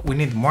here. So we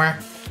need more.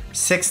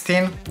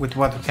 16 with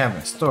what we have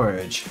in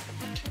storage.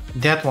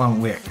 That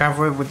one we're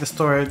covered with the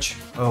storage.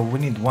 We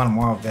need one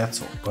more of that,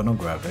 so gonna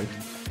grab it.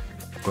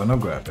 Gonna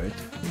grab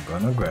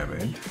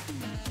it.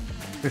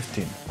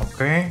 15.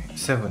 Okay.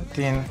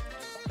 17.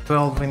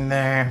 12 in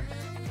there.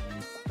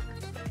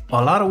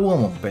 A lot of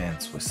woman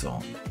pants we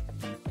saw.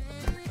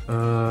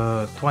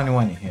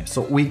 21 in here.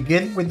 So we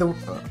get with the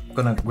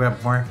gonna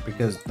grab more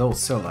because those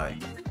sell like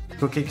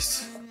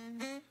cookies.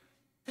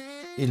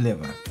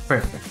 11.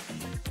 Perfect.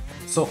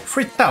 So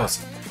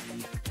 3,000.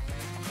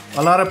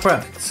 A lot of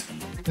products.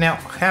 Now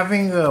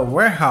having a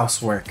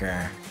warehouse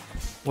worker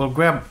will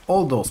grab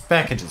all those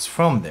packages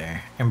from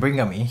there and bring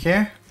them in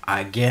here.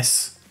 I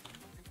guess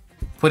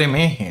put them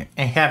in here,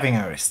 and having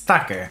a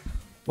restocker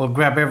will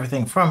grab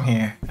everything from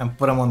here and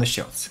put them on the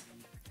shelves.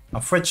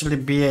 Unfortunately,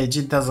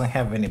 BAG doesn't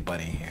have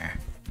anybody here.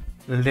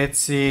 Let's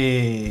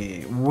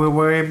see. We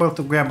were able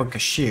to grab a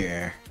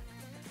cashier.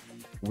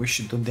 We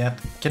should do that.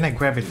 Can I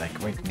grab it like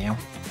right now?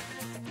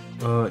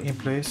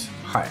 Employees,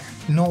 hire.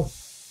 No.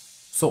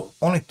 So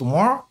only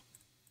tomorrow?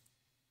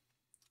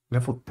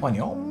 Level 20.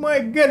 Oh my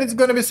god, it's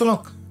gonna be so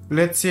long.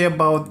 Let's see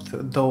about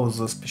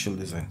those special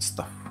design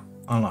stuff.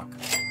 Unlock.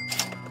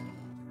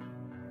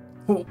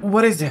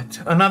 What is that?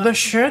 Another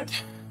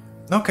shirt?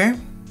 Okay.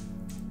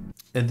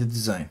 Edit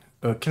design.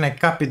 Can I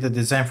copy the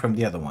design from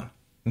the other one?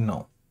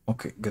 No.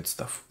 Okay, good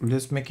stuff.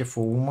 Let's make it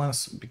for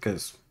women's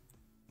because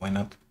why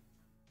not?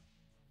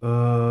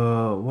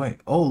 Wait.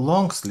 Oh,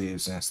 long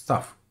sleeves and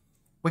stuff.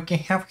 We can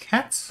have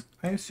hats?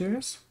 Are you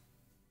serious?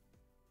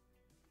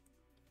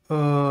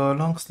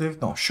 Long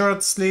sleeve? No.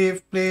 Short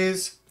sleeve,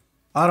 please.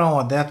 I don't know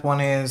what that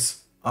one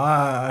is.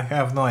 I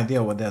have no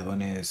idea what that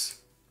one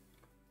is.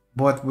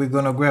 But we're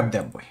gonna grab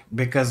that way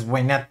because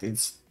why not?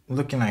 It's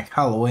looking like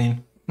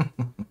Halloween.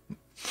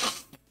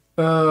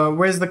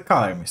 Where's the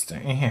color, mister?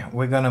 In here.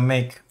 We're gonna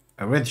make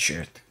a red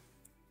shirt.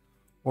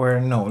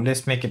 Or no,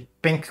 let's make it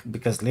pink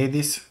because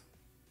ladies,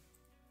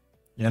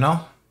 you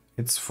know,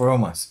 it's for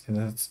women.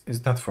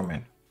 It's not for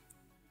men.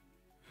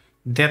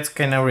 That's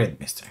kind of red,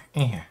 mister.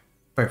 In here.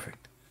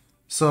 Perfect.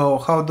 So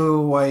how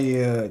do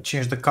I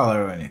change the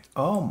color on it?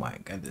 Oh my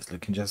god, it's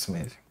looking just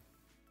amazing.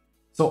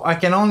 So I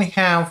can only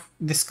have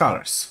these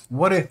colors.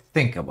 What do you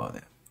think about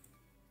it?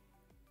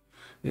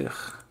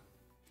 Ugh.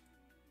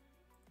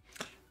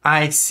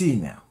 I see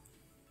now.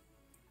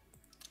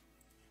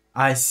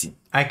 I see.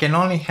 I can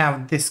only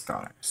have these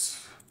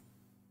colors.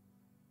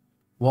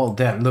 Well,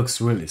 that looks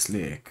really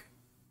slick.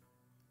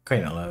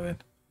 Kinda love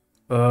it.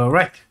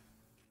 Right.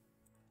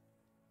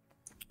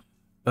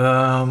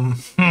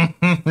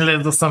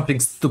 Let's do something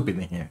stupid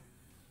in here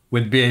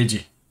with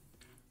BAG.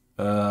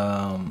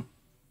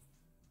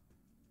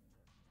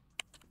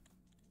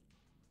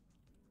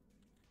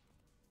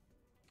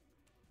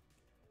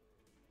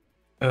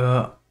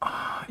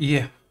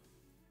 Yeah.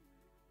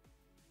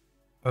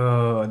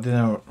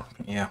 Didn't.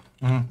 Yeah.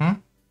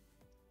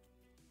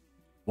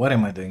 What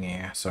am I doing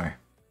here? Sorry.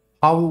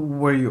 How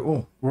were you?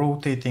 Oh,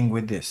 rotating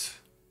with this.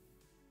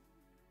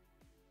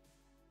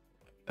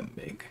 I'm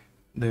big.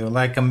 Do you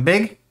like them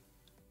big?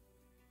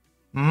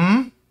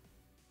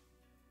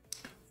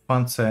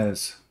 Font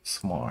says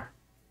smaller.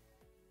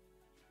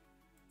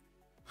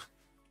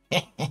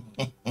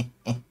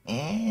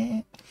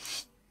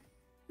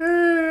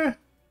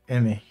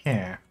 In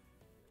here.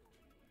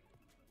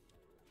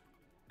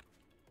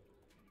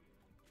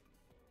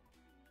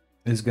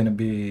 It's gonna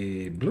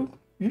be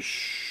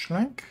blue-ish,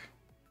 like.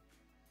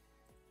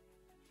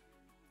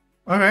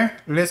 Okay,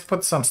 let's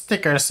put some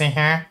stickers in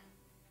here.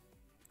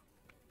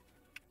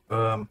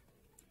 Man,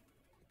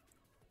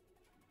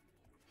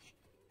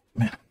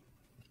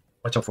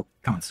 watch out for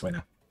comments right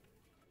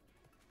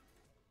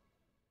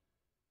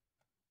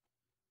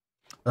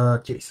now.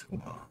 Case.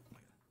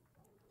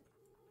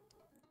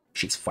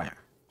 she's fire.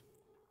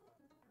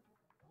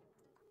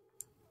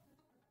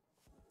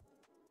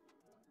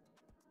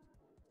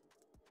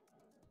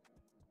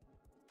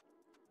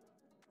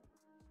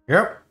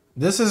 Yep,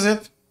 this is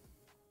it.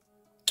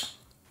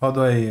 How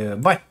do I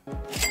buy?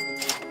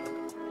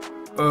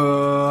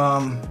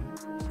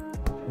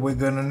 We're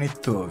gonna need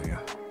 2 of you.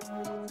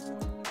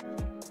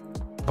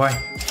 Buy.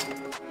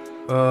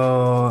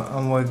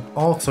 And we're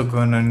also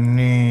gonna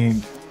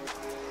need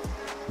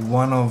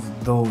 1 of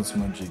those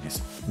majigis.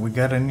 We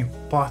got a new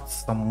pot,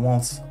 some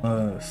walls,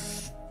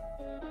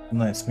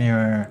 nice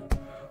mirror.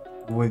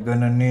 We're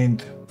gonna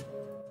need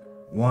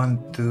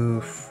 1,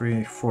 2,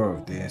 3, 4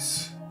 of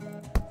these.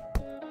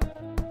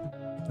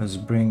 Let's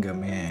bring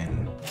them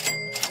in.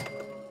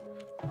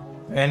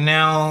 And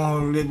now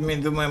let me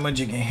do my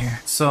magic in here.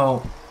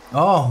 So,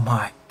 oh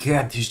my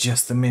god, this is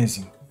just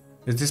amazing.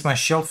 Is this my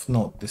shelf?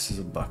 No, this is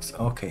a box.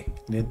 Okay,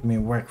 let me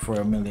work for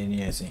a million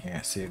years in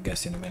here. See you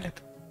guys in a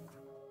minute.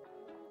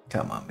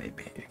 Come on,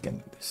 baby, you can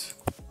do this.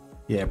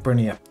 Yeah,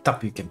 apparently up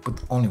top you can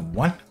put only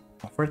 1,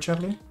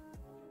 unfortunately.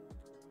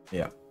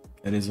 Yeah,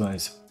 it is what it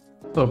is.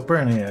 So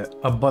apparently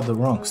I bought the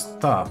wrong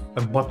stuff.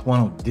 I bought 1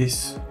 of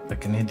these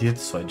like an idiot,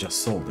 so I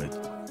just sold it.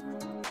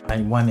 I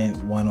wanted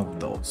 1 of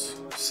those,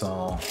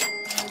 so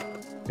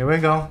here we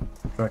go.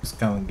 Trucks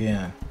coming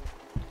again.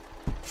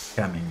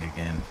 Coming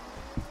again.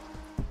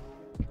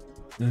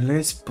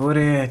 Let's put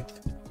it.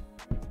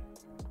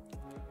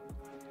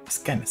 It's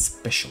kind of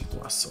special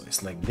to us, so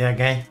it's like that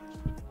guy.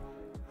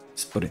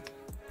 Let's put it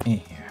in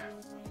here.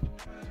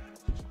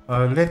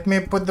 Let me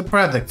put the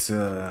products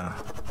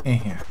in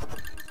here.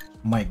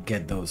 My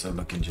god, those are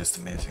looking just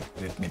amazing.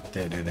 Let me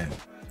tell you that.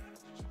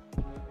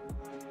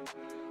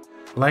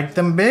 Like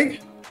them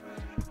big?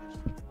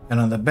 And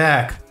on the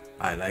back,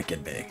 I like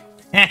it big.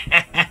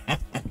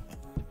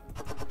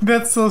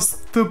 That's so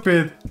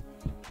stupid.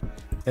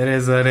 It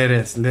is what it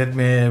is. Let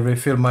me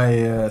refill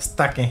my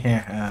stock in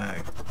here.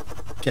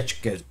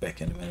 Catch you guys back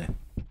in a minute.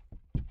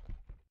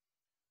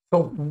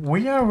 So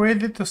we are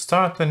ready to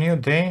start a new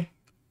day.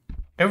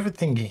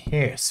 Everything in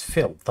here is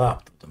filled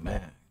up to the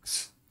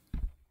max.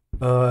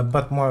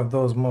 But more of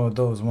those, more of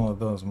those, more of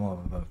those, more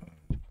of those.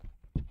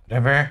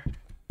 Whatever.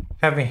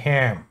 Having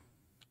here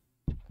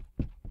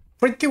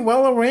pretty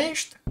well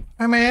arranged,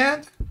 I may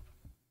add.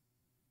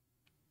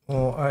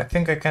 Oh, I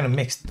think I kind of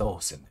mixed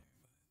those in there.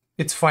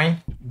 It's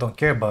fine, don't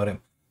care about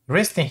him.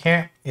 Rest in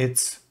here,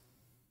 it's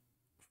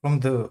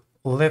from the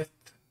left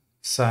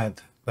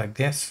side like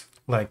this,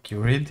 like you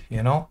read,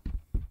 you know,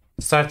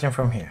 starting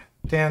from here.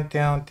 Down,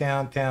 down,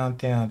 down, down,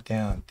 down,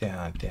 down,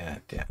 down,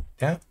 down, down,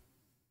 down.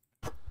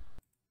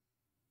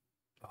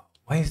 Oh,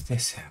 why is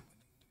this happening?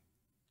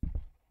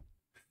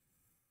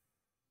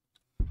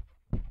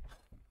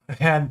 I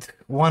had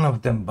 1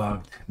 of them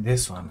bugged,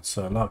 this one,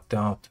 so I locked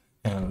out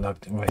and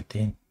locked it right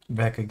in,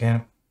 back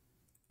again.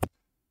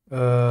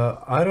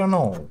 I don't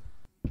know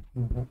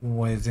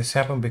why is this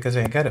happening, because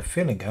I got a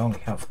feeling I only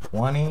have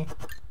 20.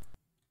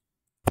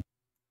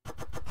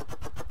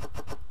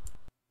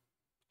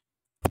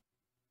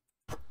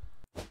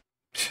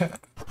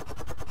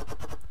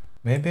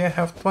 Maybe I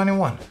have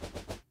 21.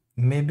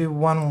 Maybe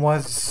 1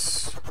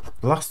 was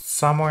lost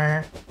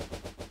somewhere.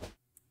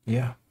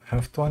 Yeah, I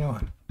have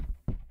 21.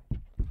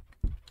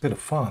 Could have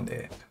found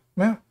it.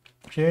 Well,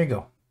 here you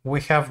go.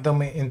 We have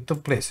them in 2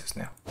 places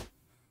now.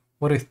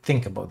 What do you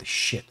think about this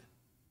shit?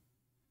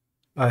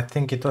 I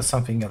think it was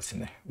something else in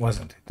there,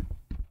 wasn't it?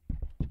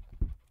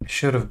 It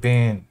should have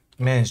been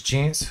men's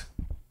jeans.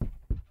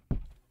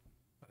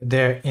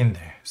 They're in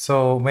there.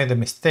 So made a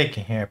mistake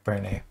in here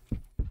apparently.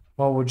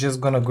 Well, we're just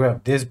gonna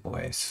grab these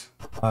boys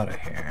out of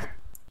here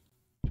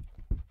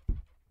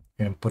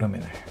and put them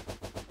in there.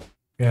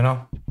 You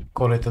know,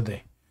 call it a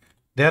day.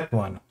 That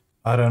one,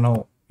 I don't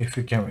know if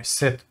you can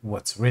reset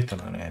what's written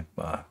on it,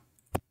 but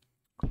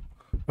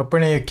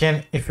apparently you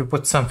can if you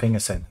put something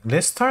inside.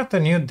 Let's start a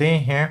new day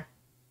here.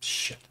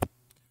 Shit.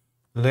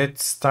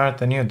 Let's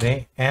start a new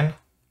day and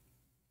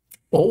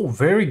oh,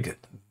 very good,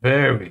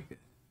 very good.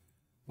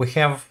 We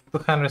have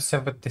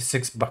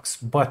 276 bucks,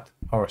 but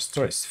our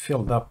store is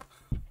filled up.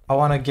 I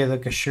want to get a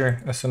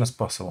cashier as soon as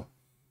possible.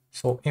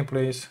 So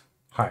employees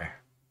hire.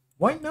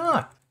 Why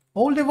not?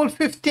 Oh, level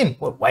 15.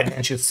 Well, why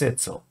didn't you say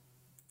so?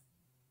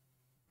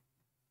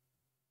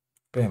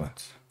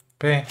 Payments.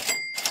 Pay.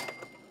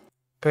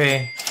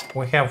 Pay.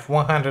 We have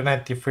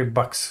 193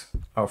 bucks.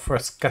 Our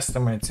first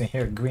customer is in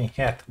here. Green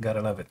hat.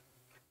 Gotta love it.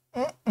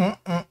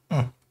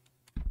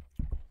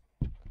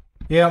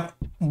 Yeah,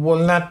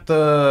 will not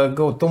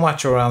go too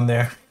much around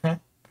there.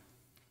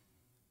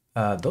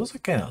 Those are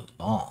kind of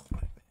long.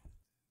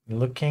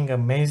 Looking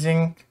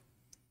amazing.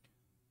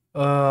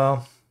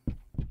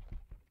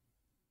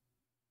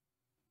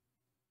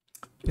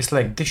 It's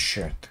like this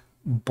shirt,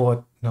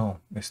 but no,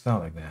 it's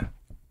not like that.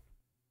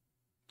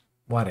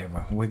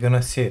 Whatever, we're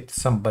gonna see it.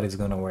 Somebody's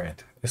gonna wear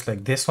it. It's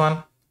like this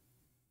one,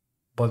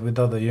 but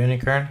without the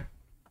unicorn.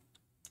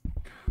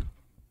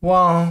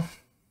 Well,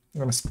 I'm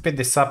gonna speed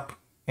this up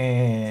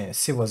and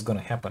see what's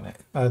gonna happen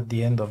at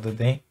the end of the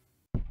day.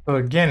 So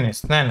again,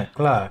 it's 9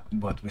 o'clock,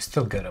 but we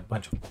still got a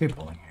bunch of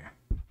people in here.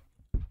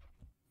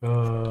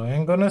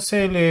 Ain't gonna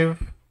say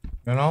leave,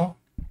 you know?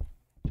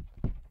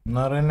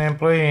 Not an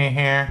employee in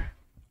here.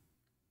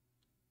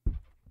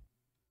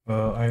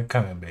 Are you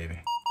coming, baby?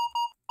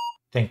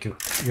 Thank you.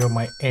 You're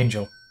my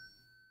angel.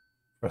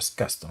 First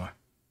customer.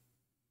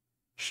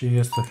 She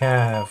used to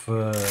have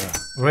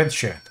red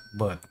shirt,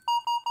 but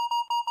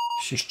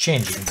she's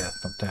changing that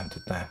from time to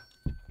time.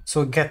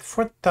 So get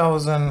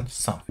 4,000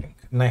 something,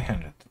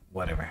 900,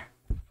 whatever.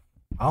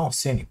 I don't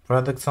see any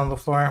products on the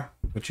floor,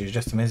 which is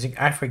just amazing.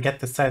 I forget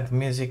to set the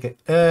music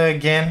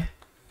again.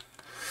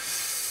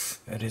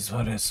 It is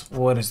what is.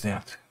 What is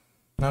that?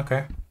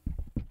 Okay.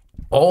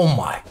 Oh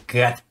my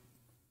god.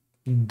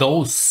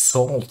 Those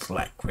sold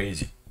like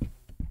crazy.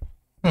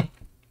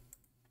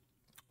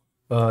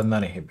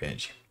 Not in here,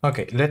 Benji.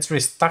 Okay, let's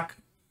restock.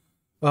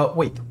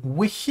 Wait,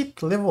 we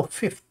hit level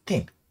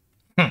 15.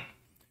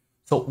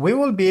 So we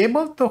will be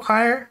able to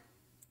hire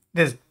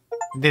this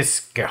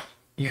girl.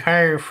 You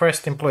hire your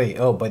first employee.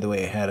 Oh, by the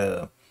way, I had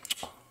a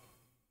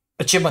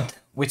achievement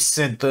which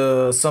said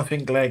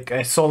something like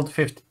I sold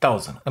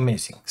 50,000.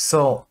 Amazing.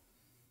 So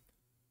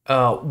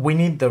we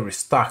need the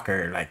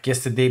restocker like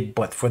yesterday,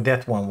 but for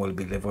that one will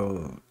be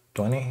level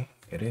 20.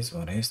 It is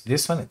what it is.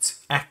 This one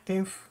it's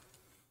active.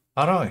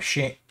 I don't know.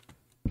 Shit,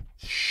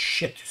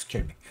 you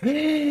scared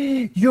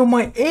me. You're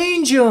my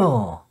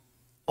angel.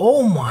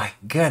 Oh my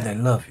god, I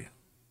love you.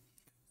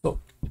 So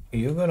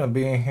you're gonna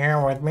be in here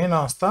with me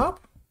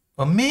non-stop?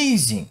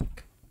 Amazing.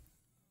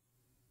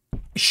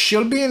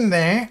 She'll be in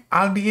there.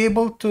 I'll be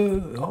able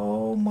to,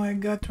 oh my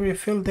god, to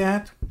refill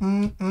that.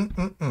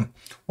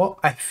 Well,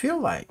 I feel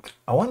like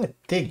I want to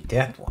take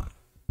that one,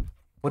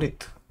 put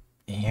it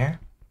in here,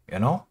 you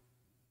know,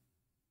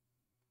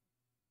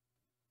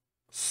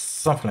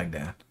 something like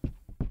that,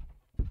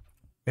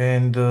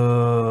 and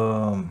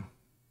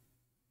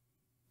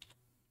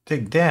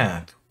take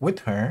that with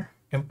her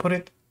and put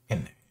it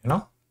in there, you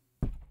know.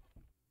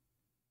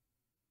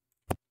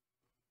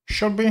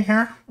 She'll be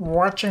here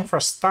watching for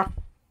stuff,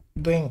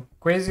 doing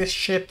crazy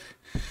shit.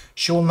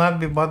 She will not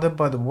be bothered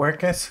by the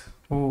workers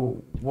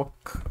who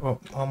work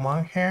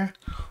among here.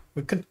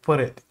 We could put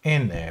it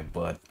in there,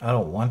 but I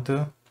don't want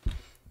to.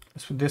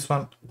 Let's put this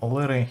one a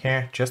little in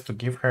here just to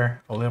give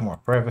her a little more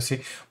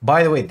privacy.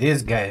 By the way,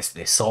 these guys,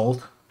 they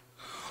sold.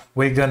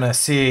 We're gonna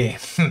see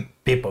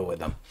people with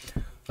them.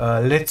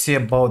 Let's see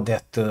about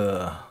that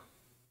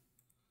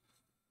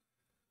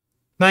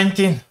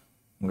 19.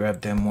 Grab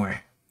them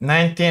more.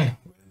 19.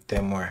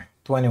 Them more.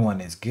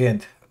 21 is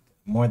good.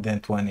 More than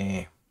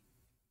 20.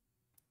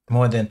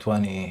 More than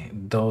 20.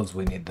 Those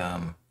we need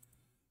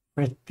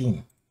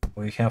 13.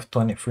 We have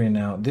 23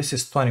 now. This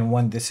is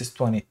 21. This is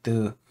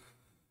 22.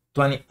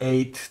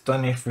 28.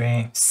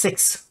 23.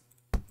 6.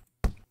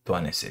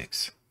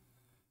 26.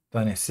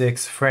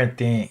 26.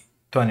 30.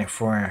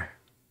 24.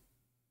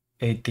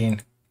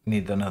 18.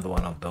 Need another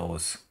one of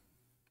those.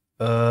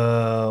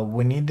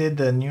 We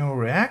needed a new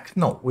rack.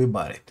 No, we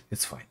bought it.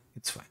 It's fine.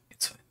 It's fine.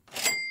 It's fine.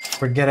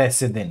 Forget I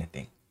said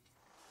anything.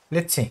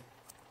 Let's see.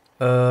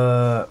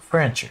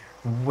 Furniture.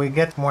 We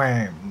get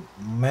more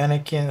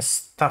mannequin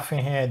stuff in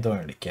here. I don't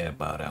really care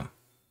about them.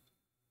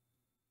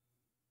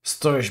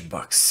 Storage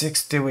box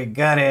 60. We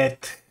got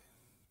it.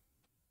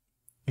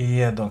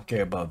 Yeah, I don't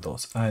care about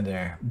those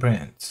either.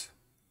 Brands.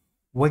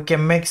 We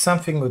can make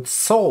something with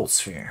souls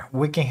here.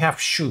 We can have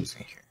shoes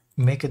in here.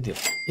 Make a deal.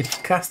 It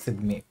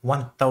costed me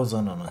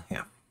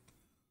 1,500.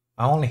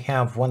 I only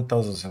have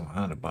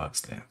 1,700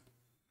 bucks left.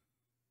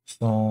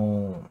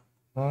 So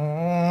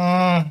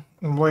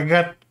we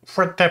got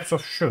 4 types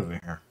of shoes in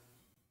here.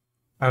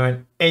 I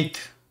mean 8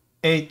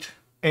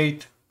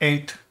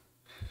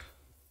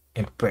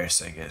 in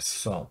pairs, I guess.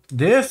 So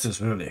this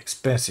is really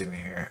expensive in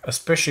here,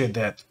 especially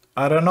that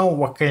I don't know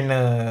what kind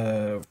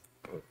of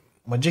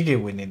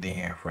majiggy we need in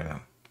here for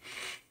them.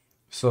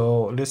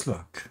 So let's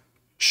look.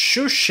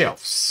 Shoe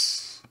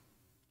shelves.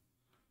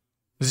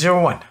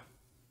 01.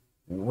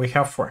 We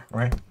have 4,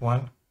 right?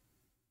 1,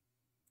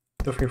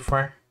 2, 3,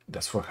 4.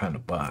 That's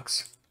 400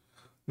 bucks.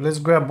 Let's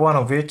grab one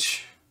of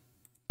each.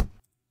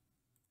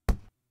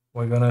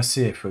 We're gonna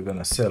see if we're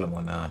gonna sell them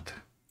or not.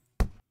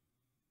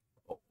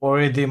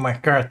 Already my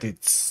cart,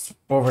 it's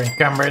over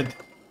encumbered.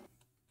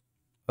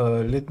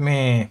 Let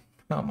me.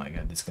 Oh my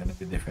god, it's gonna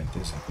be different,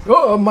 isn't it?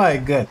 Oh my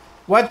god!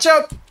 Watch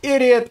out,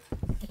 idiot!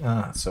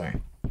 Ah,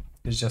 sorry.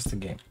 It's just a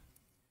game.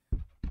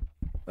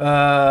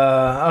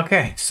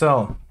 Okay,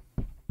 so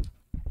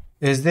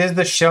is this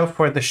the shelf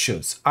for the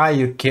shoes? Are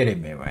you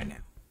kidding me right now?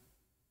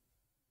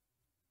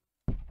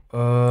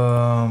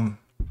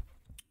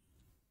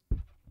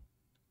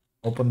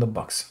 Open the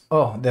box.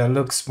 Oh, that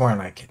looks more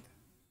like it.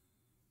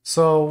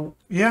 So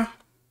yeah,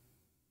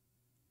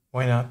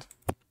 why not?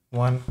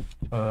 One.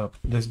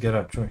 Let's get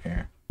up through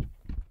here.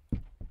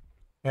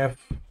 F.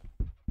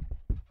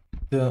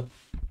 The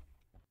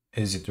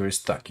easy to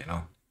restock, you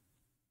know.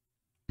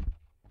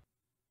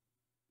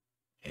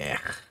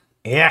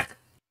 Yeah,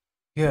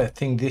 I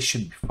think this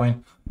should be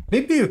fine.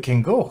 Maybe you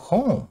can go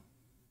home.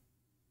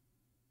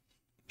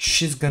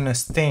 She's gonna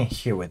stay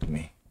here with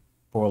me.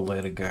 Poor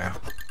little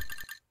girl.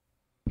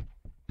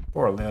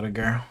 Poor little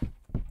girl.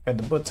 Got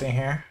the boots in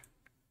here.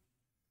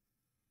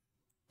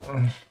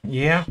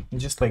 Yeah,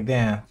 just like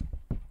that.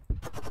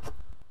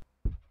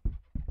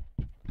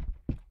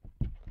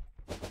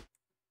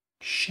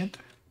 Shit.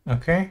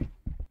 Okay.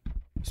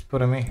 Let's put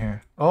them in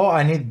here. Oh,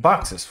 I need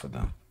boxes for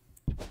them.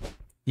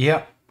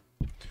 Yep.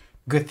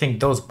 Good thing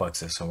those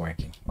boxes are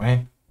working,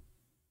 right?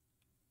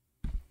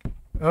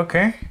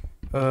 Okay.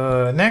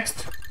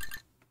 Next.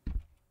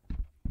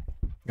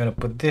 Gonna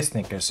put these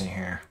sneakers in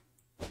here.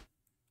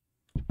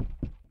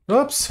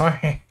 Oops,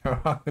 sorry.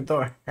 Wrong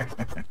door.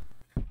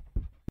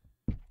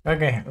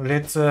 Okay,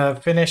 let's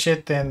finish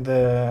it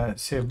and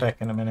see you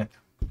back in a minute.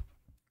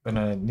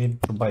 Gonna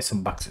need to buy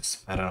some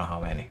boxes. I don't know how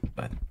many,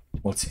 but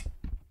we'll see.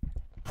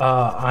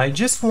 I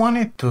just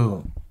wanted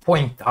to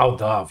point out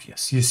the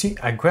obvious. You see,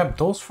 I grabbed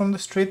those from the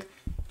street.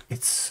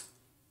 It's,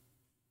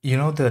 you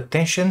know, the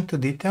attention to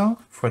detail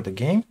for the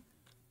game.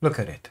 Look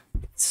at it.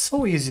 It's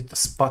so easy to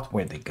spot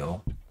where they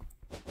go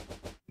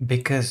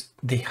because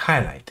they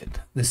highlighted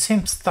the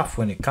same stuff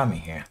when you come in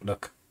here.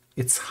 Look,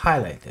 it's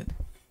highlighted.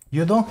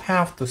 You don't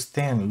have to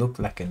stand and look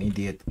like an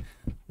idiot.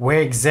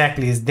 Where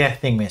exactly is that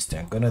thing, mister?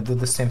 I'm gonna do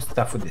the same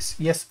stuff with this.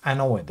 Yes, I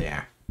know where they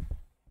are.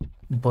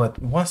 But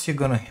once you're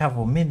gonna have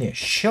a million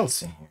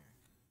shells in here,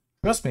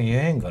 trust me, you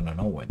ain't gonna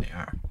know where they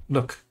are.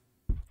 Look,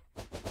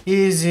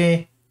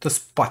 easy to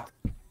spot.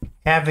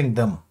 Having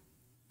them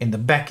in the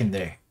back in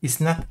there is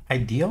not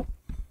ideal,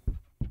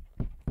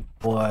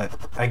 but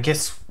I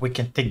guess we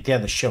can take the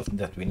other shelf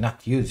that we're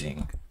not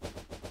using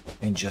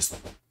and just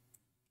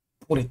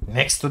put it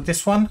next to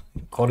this one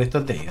and call it a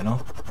day, you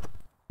know?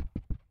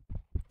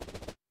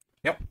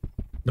 Yep,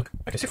 look,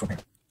 I can see from here.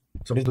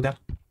 So let's do that.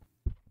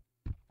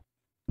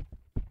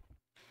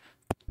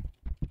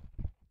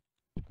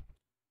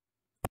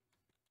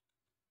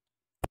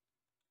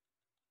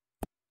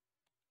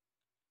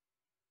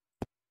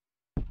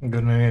 I'm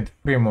gonna need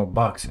 3 more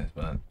boxes,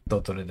 but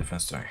totally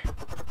different story.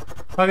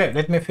 Okay,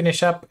 let me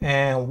finish up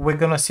and we're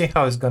gonna see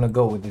how it's gonna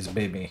go with this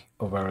baby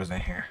of ours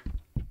in here.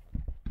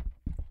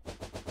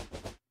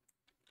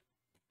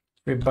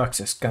 3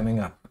 boxes coming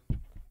up.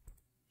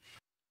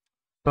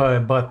 So I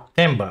bought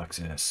 10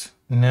 boxes.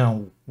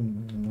 Now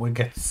we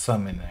get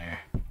some in there.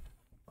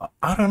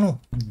 I don't know.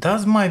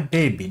 Does my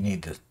baby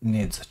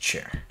needs a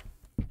chair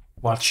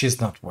while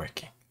she's not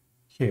working?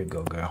 Here you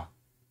go, girl.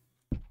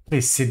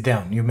 Please sit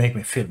down. You make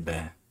me feel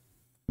bad.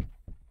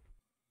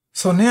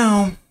 So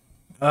now,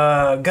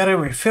 gotta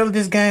refill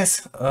these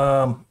guys.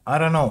 I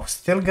don't know.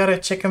 Still gotta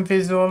check them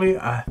visually.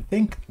 I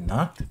think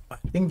not. I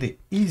think the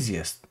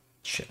easiest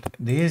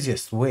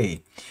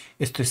way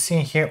is to see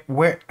here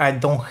where I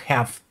don't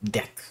have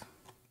that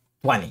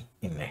 20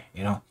 in there,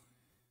 you know,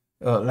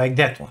 like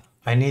that one.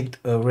 I need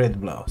a red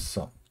blouse,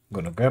 so I'm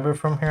gonna grab it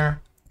from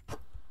here.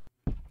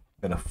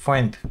 Gonna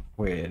find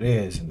where it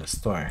is in the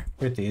store.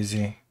 Pretty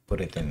easy.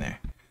 Put it in there.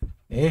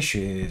 The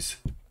issue is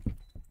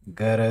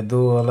gotta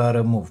do a lot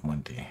of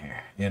movement in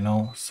here, you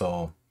know.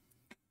 So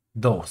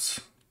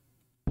those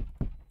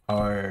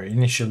are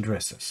initial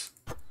dresses.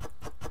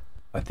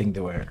 I think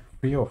there were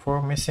 3 or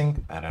 4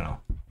 missing. I don't know.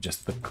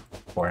 Just put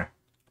 4.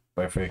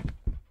 Perfect.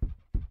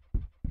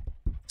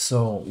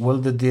 So we'll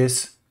do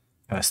this.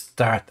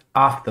 Start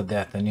after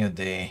that a new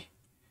day.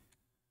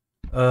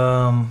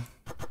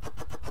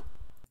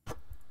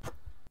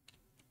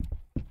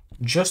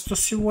 Just to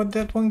see what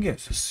that one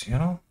gives us, you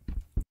know.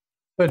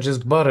 I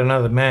just bought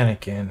another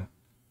mannequin.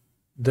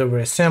 The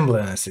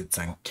resemblance, it's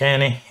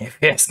uncanny, if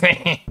you ask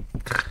me.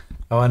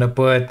 I want to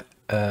put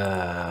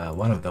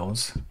one of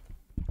those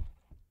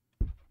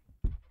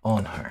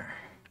on her.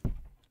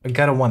 I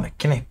gotta wonder,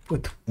 can I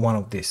put one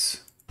of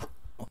these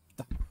on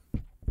top?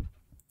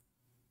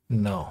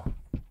 No,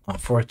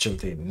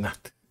 unfortunately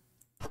not.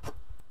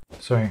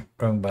 Sorry,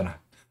 wrong button.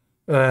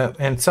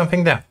 And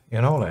something that,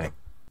 you know, like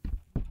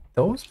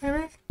those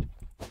maybe?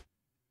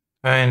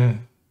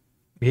 And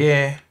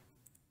yeah,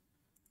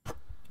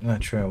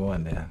 not sure I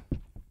want that.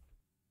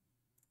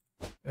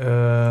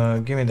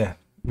 Give me that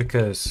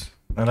because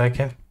I like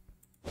it.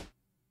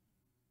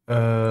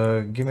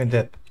 Give me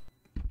that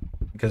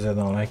because I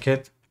don't like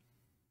it.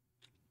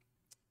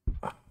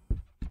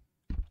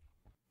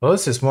 Well,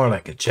 this is more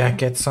like a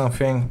jacket,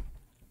 something.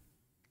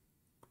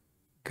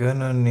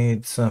 Gonna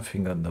need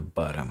something on the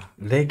bottom.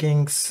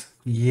 Leggings,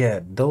 yeah,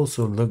 those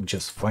will look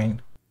just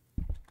fine.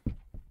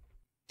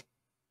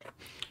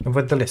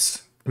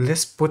 Nevertheless,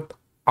 let's put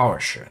our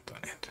shirt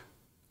on it.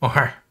 Or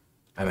her,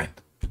 I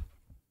meant.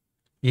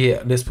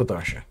 Yeah, let's put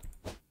our shirt.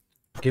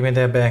 Give me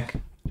that back.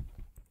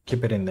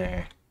 Keep it in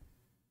there.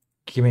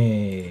 Give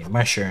me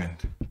my shirt.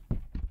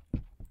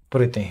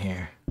 Put it in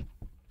here.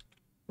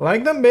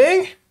 Like them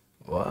big?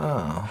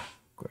 Wow,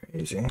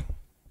 crazy.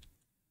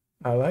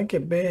 I like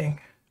it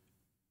big.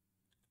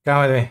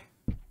 Come with me.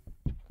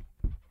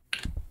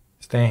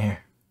 Stay here.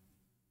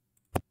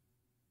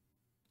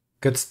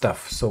 Good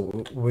stuff.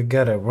 So we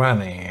gotta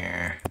run in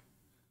here.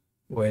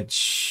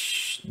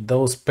 Which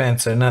those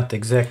pants are not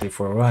exactly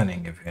for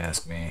running, if you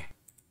ask me.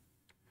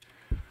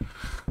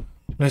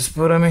 Let's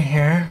put them in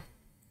here.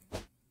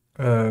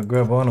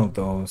 Grab one of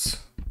those.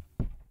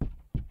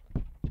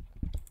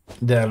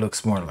 That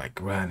looks more like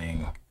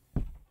running.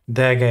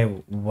 That guy,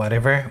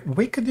 whatever.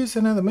 We could use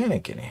another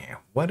mannequin here.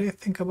 What do you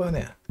think about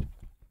that?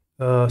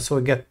 So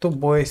we got 2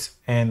 boys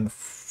and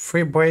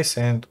 3 boys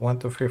and 1,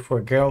 2, 3,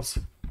 4 girls.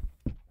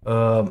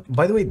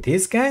 By the way,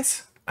 these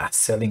guys are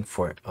selling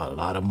for a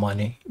lot of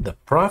money. The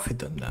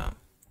profit on them,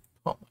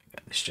 oh my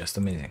god, it's just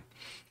amazing.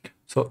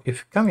 So if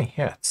you come in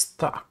here at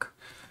stock,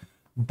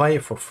 buy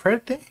it for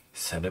 30,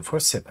 sell it for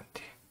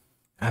 70.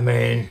 I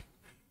mean,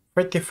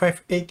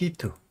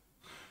 35.82,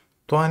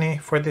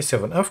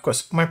 20.47. Of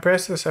course, my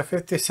prices are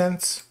 50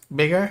 cents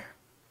bigger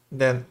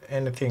than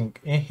anything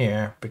in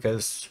here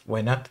because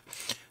why not?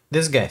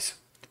 These guys,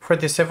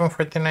 47,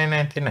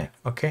 49.99.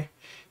 Okay.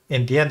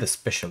 And the other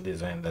special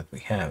design that we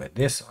have at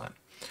this one,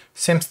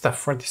 same stuff,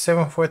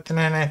 47,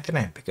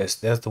 49.99, because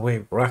that's the way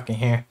we're rocking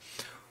here.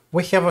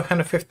 We have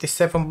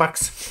 157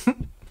 bucks.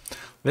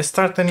 Let's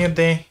start a new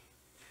day.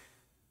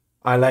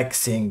 I like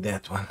seeing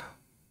that one.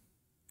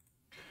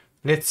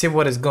 Let's see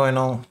what is going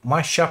on.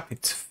 My shop,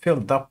 it's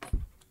filled up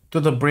to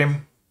the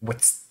brim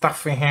with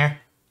stuff in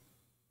here.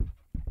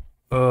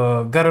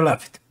 Gotta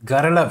love it.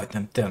 Gotta love it,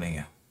 I'm telling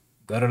you.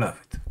 Gotta love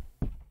it.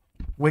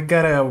 We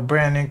got a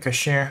brand new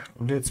cashier.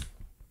 Let's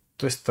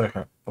twist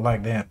her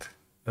like that.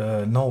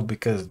 No,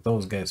 because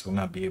those guys will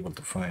not be able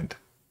to find.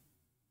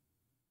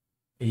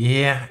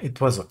 Yeah, it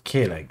was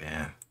okay like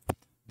that.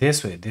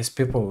 This way, these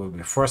people will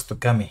be forced to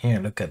come in here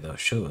and look at those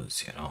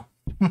shoes, you know.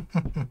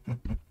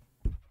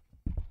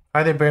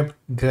 Hi there, babe.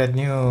 Got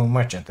new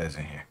merchandise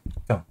in here.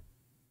 Come.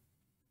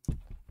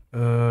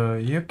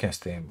 You can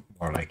stay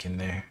more like in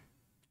there.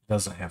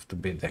 Doesn't have to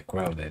be that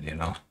crowded, you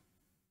know.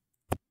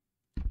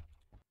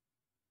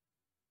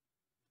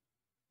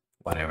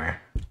 Whatever.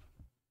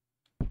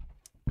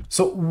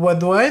 So what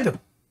do I do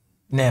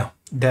now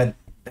that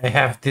I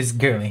have this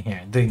girl in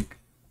here doing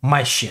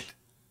my shit?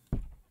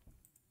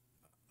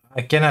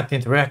 I cannot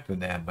interact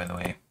with that, by the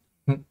way.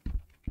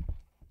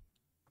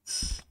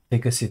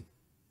 Take a seat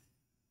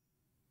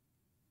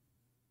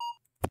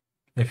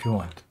if you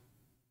want.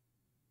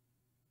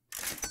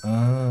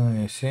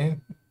 You see?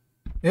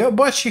 Yeah,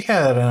 but she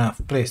had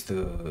enough place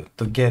to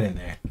get in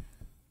there.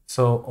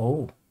 So,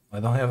 oh,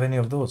 I don't have any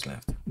of those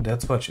left.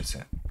 That's what you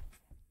said.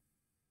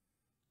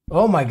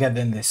 Oh my god,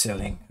 then they're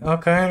selling.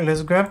 Okay,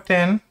 let's grab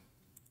 10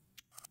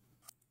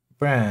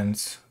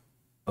 brands.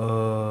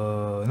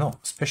 No,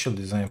 special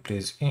design,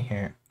 please, in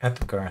here at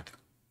the cart.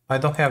 I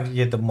don't have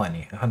yet the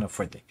money,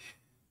 140.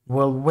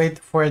 We'll wait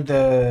for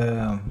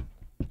the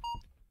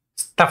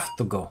stuff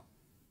to go.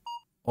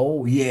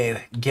 Oh yeah,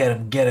 get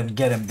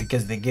him,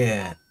 because they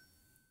get.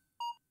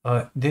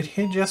 Did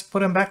he just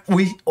put them back?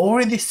 We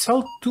already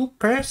sold 2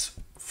 pairs?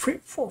 3,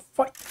 4,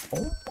 5.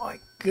 Oh my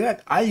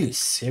god, are you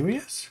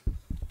serious?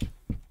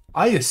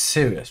 Are you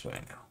serious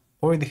right now?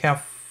 Already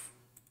have.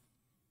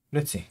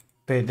 Let's see.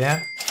 Pay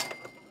that.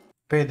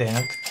 Pay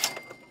that.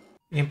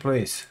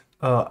 Employees.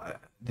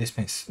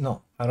 Dismiss.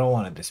 No, I don't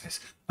want to dismiss.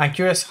 I'm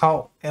curious,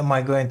 how am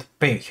I going to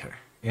pay her?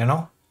 You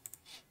know?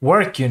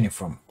 Work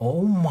uniform.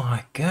 Oh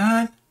my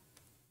god.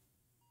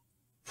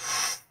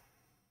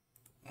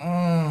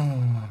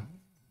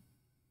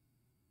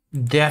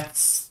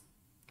 That's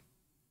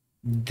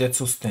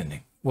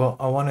outstanding. Well,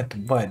 I wanted to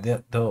buy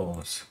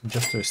those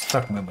just to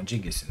stock my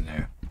majiggies in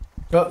there.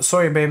 Oh,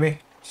 sorry, baby.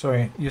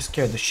 Sorry, you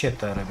scared the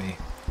shit out of me.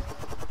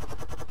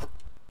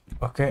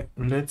 Okay,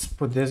 let's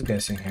put these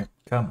guys in here.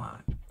 Come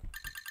on.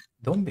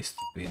 Don't be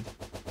stupid.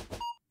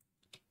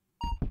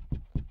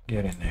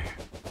 Get in there.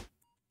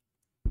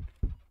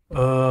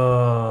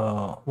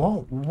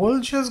 Well,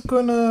 we're just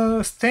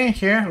gonna stay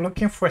here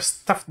looking for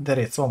stuff that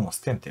it's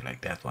almost empty,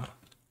 like that one.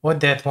 Or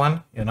that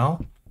one, you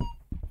know?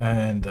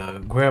 And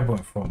grab them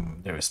from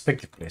their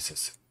respective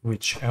places,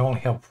 which I only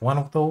have one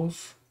of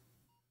those.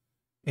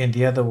 And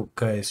the other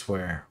guys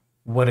were,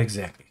 what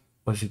exactly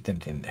was it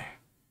in there?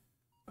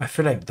 I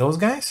feel like those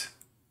guys?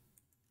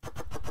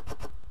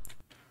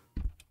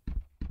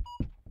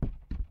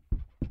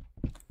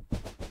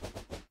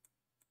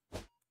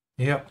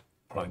 Yep,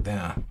 like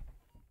that.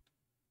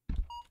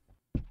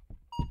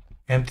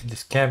 Empty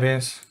these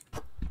cabins.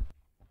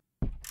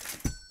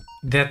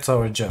 That's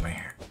our job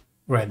here,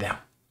 right now.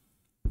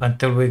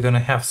 Until we're gonna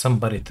have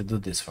somebody to do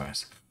this for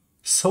us.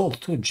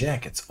 Sold 2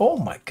 jackets. Oh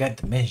my god,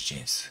 the men's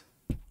jeans.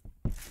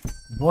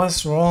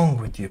 What's wrong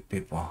with you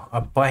people?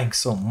 Are buying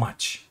so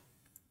much?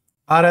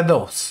 Out of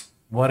those,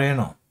 what do you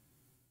know?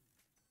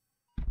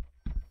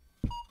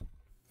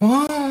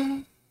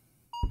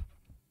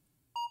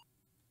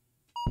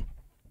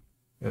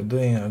 You're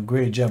doing a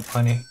great job,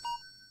 honey.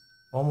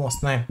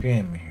 Almost 9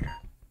 p.m. here.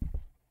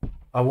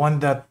 I won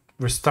that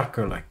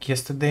restocker like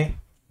yesterday.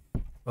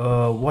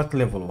 What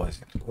level was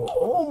it?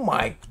 Oh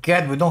my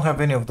god, we don't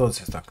have any of those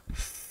in stock.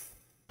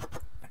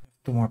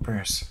 2 more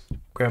pairs.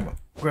 Grab them.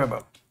 Grab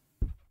them.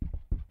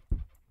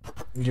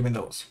 Give me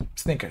those.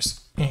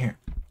 Sneakers. In here.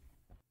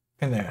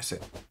 In there, I said.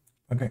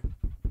 Okay.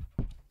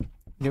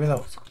 Give me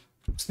those.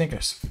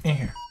 Sneakers. In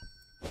here.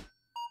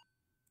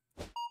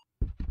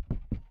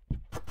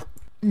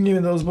 Give me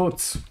those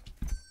boots.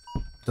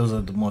 Those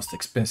are the most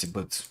expensive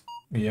boots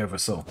you ever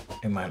saw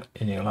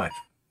in your life.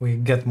 We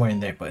got more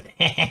in there, but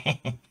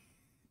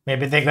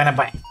maybe they're gonna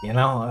buy it, you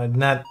know,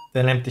 not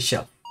an empty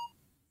shelf.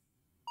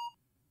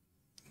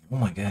 Oh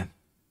my god.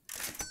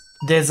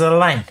 There's a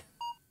line.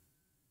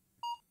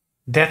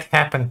 That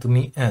happened to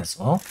me as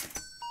well.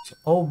 So,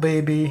 oh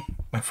baby,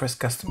 my first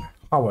customer.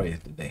 How are you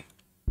today?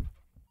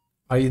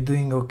 Are you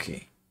doing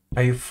okay?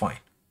 Are you fine?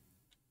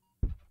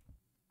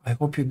 I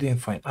hope you're doing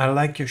fine. I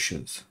like your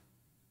shoes.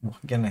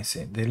 What can I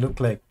say? They look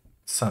like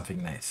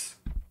something nice.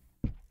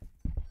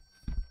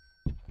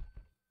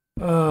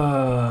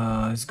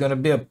 It's gonna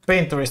be a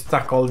pain to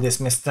restock all this,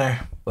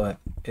 mister, but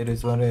it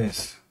is what it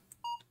is.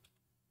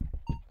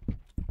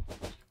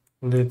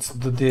 Let's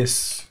do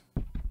this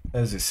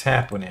as it's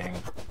happening.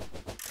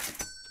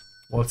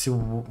 We'll see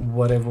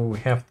whatever we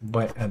have to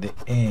buy at the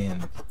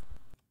end.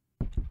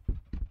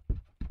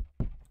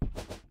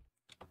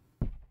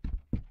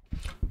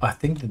 I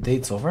think the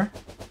date's over.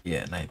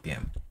 Yeah, 9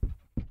 p.m.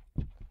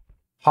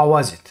 How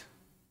was it?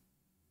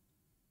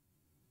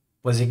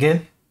 Was it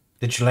good?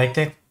 Did you like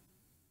it?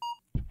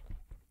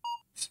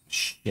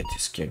 Shit, you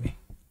scared me.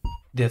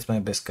 That's my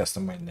best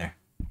customer in there.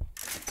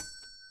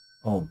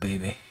 Oh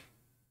baby.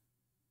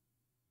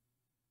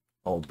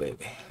 Oh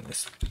baby.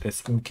 Let's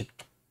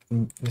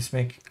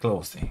make it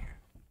close in here.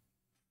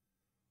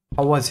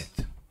 How was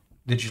it?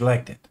 Did you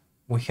like it?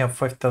 We have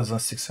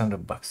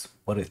 5,600 bucks.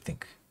 What do you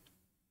think?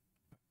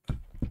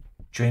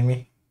 Join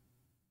me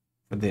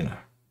for dinner.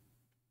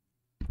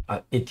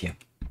 I'll eat you.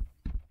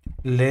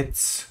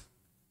 Let's...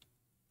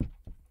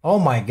 Oh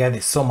my god,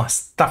 there's so much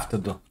stuff to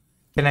do.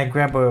 Can I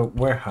grab a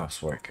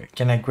warehouse worker?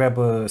 Can I grab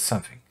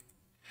something?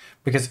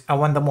 Because I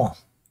want them all.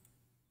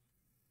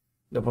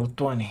 Level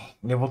 20,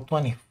 level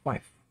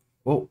 25.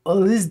 Oh, at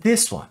least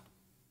this one.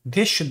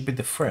 This should be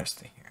the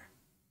first in here.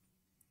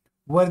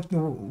 What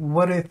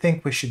do you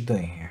think we should do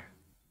in here?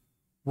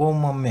 One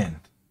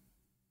moment.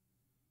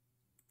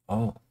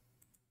 Oh.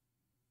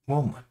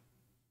 Woman.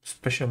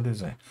 Special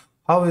design.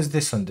 How is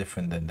this one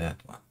different than that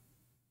one?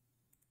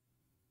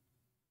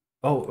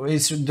 Oh,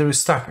 it's the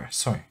restocker.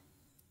 Sorry.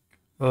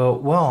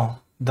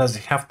 Well, does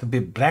it have to be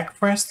black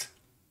first?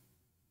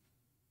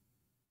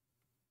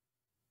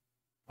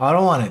 I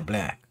don't want it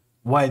black.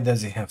 Why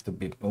does it have to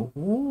be?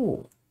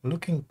 Oh,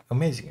 looking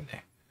amazing in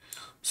there.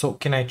 So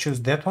can I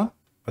choose that one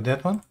or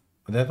that one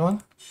or that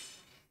one?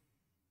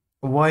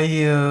 Why?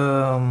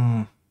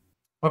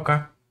 Okay.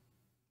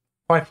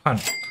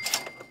 500.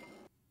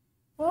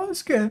 Oh,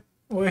 that's good.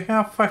 We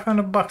have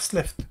 500 bucks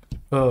left.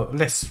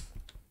 Less.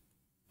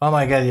 Oh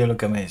my god, you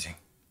look amazing.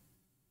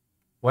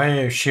 Why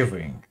are you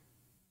shivering?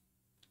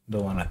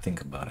 Don't want to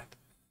think about it.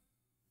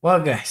 Well,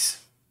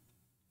 guys,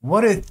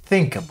 what do you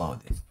think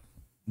about it?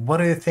 What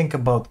do you think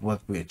about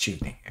what we're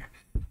achieving here?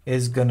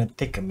 It's gonna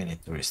take a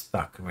minute to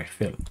restock,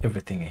 refill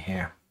everything in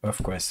here,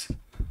 of course.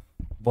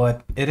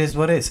 But it is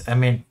what it is. I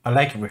mean, I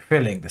like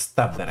refilling the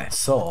stuff that I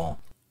saw.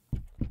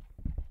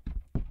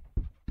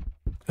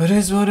 It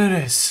is what it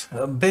is.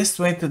 The best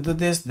way to do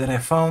this that I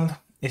found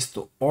is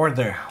to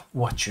order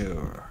what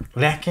you're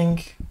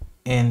lacking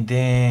and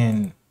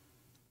then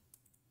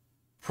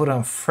put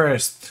them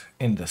first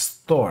in the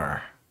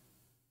store,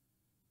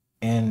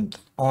 and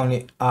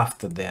only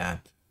after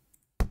that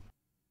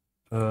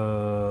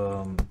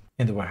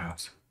in the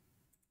warehouse.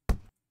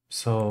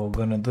 So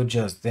gonna do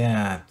just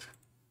that.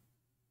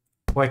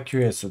 Quite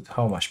curious with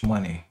how much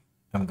money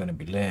I'm gonna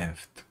be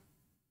left.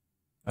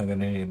 I'm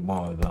gonna need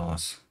more of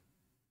those.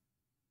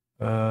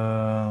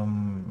 I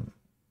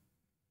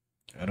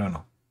don't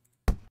know.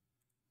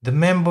 The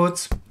men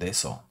boots, they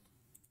sold.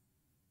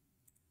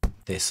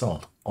 They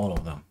sold all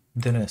of them.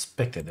 Didn't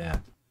expect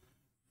that.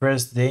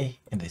 First day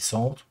and they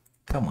sold.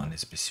 Come on,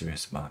 let's be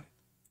serious about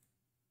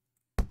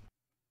it.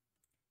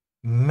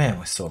 Man,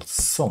 we sold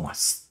so much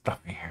stuff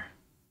in here.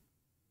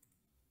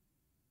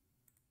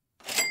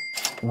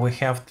 We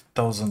have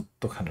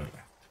 2,200 left.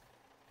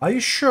 Are you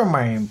sure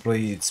my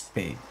employee is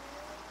paid?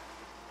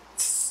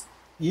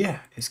 Yeah,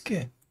 it's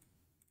good.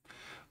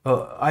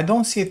 I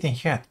don't see it in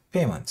here,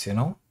 payments, you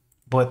know,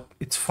 but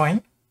it's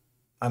fine.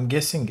 I'm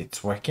guessing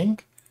it's working.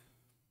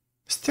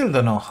 Still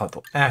don't know how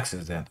to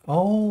access that.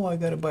 Oh, I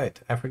gotta buy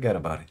it. I forgot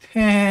about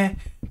it.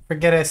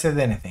 Forget I said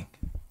anything.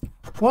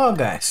 Well,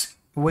 guys,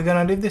 we're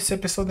gonna leave this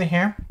episode in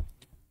here.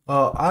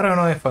 I don't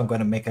know if I'm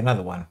gonna make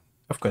another one.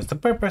 Of course, the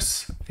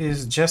purpose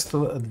is just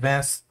to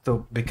advance,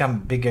 to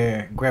become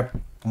bigger,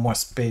 grab more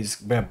space,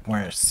 grab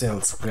more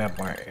sales, grab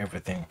more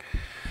everything.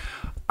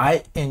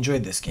 I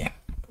enjoyed this game.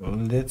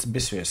 Let's be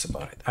serious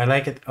about it. I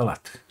like it a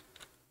lot.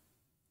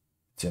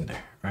 It's in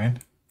there, right?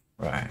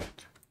 Right.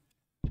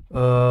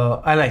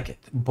 I like it,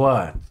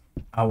 but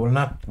I will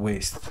not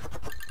waste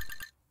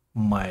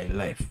my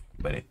life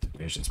by it.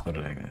 Let's just put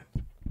it like that.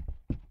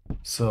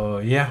 So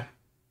yeah.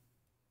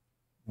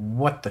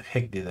 What the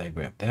heck did I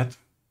grab that?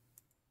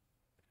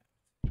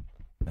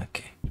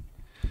 Okay.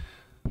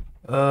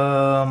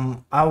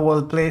 I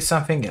will play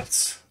something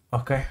else.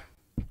 Okay.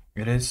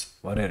 It is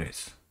what it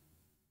is.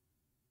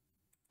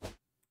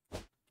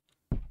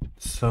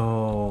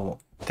 So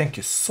thank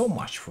you so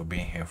much for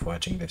being here for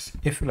watching this.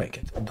 If you like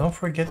it, don't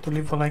forget to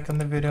leave a like on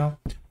the video,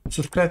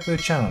 subscribe to the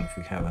channel if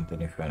you haven't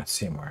and if you want to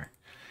see more.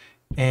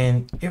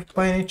 And if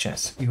by any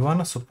chance you want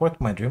to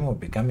support my dream of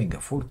becoming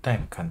a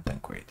full-time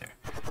content creator,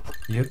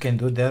 you can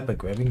do that by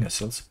grabbing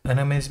yourselves an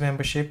amazing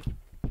membership.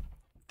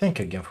 Thank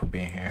you again for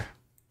being here.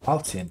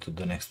 I'll see you into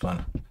the next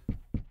one.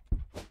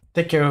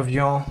 Take care of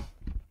y'all.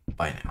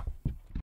 Bye now.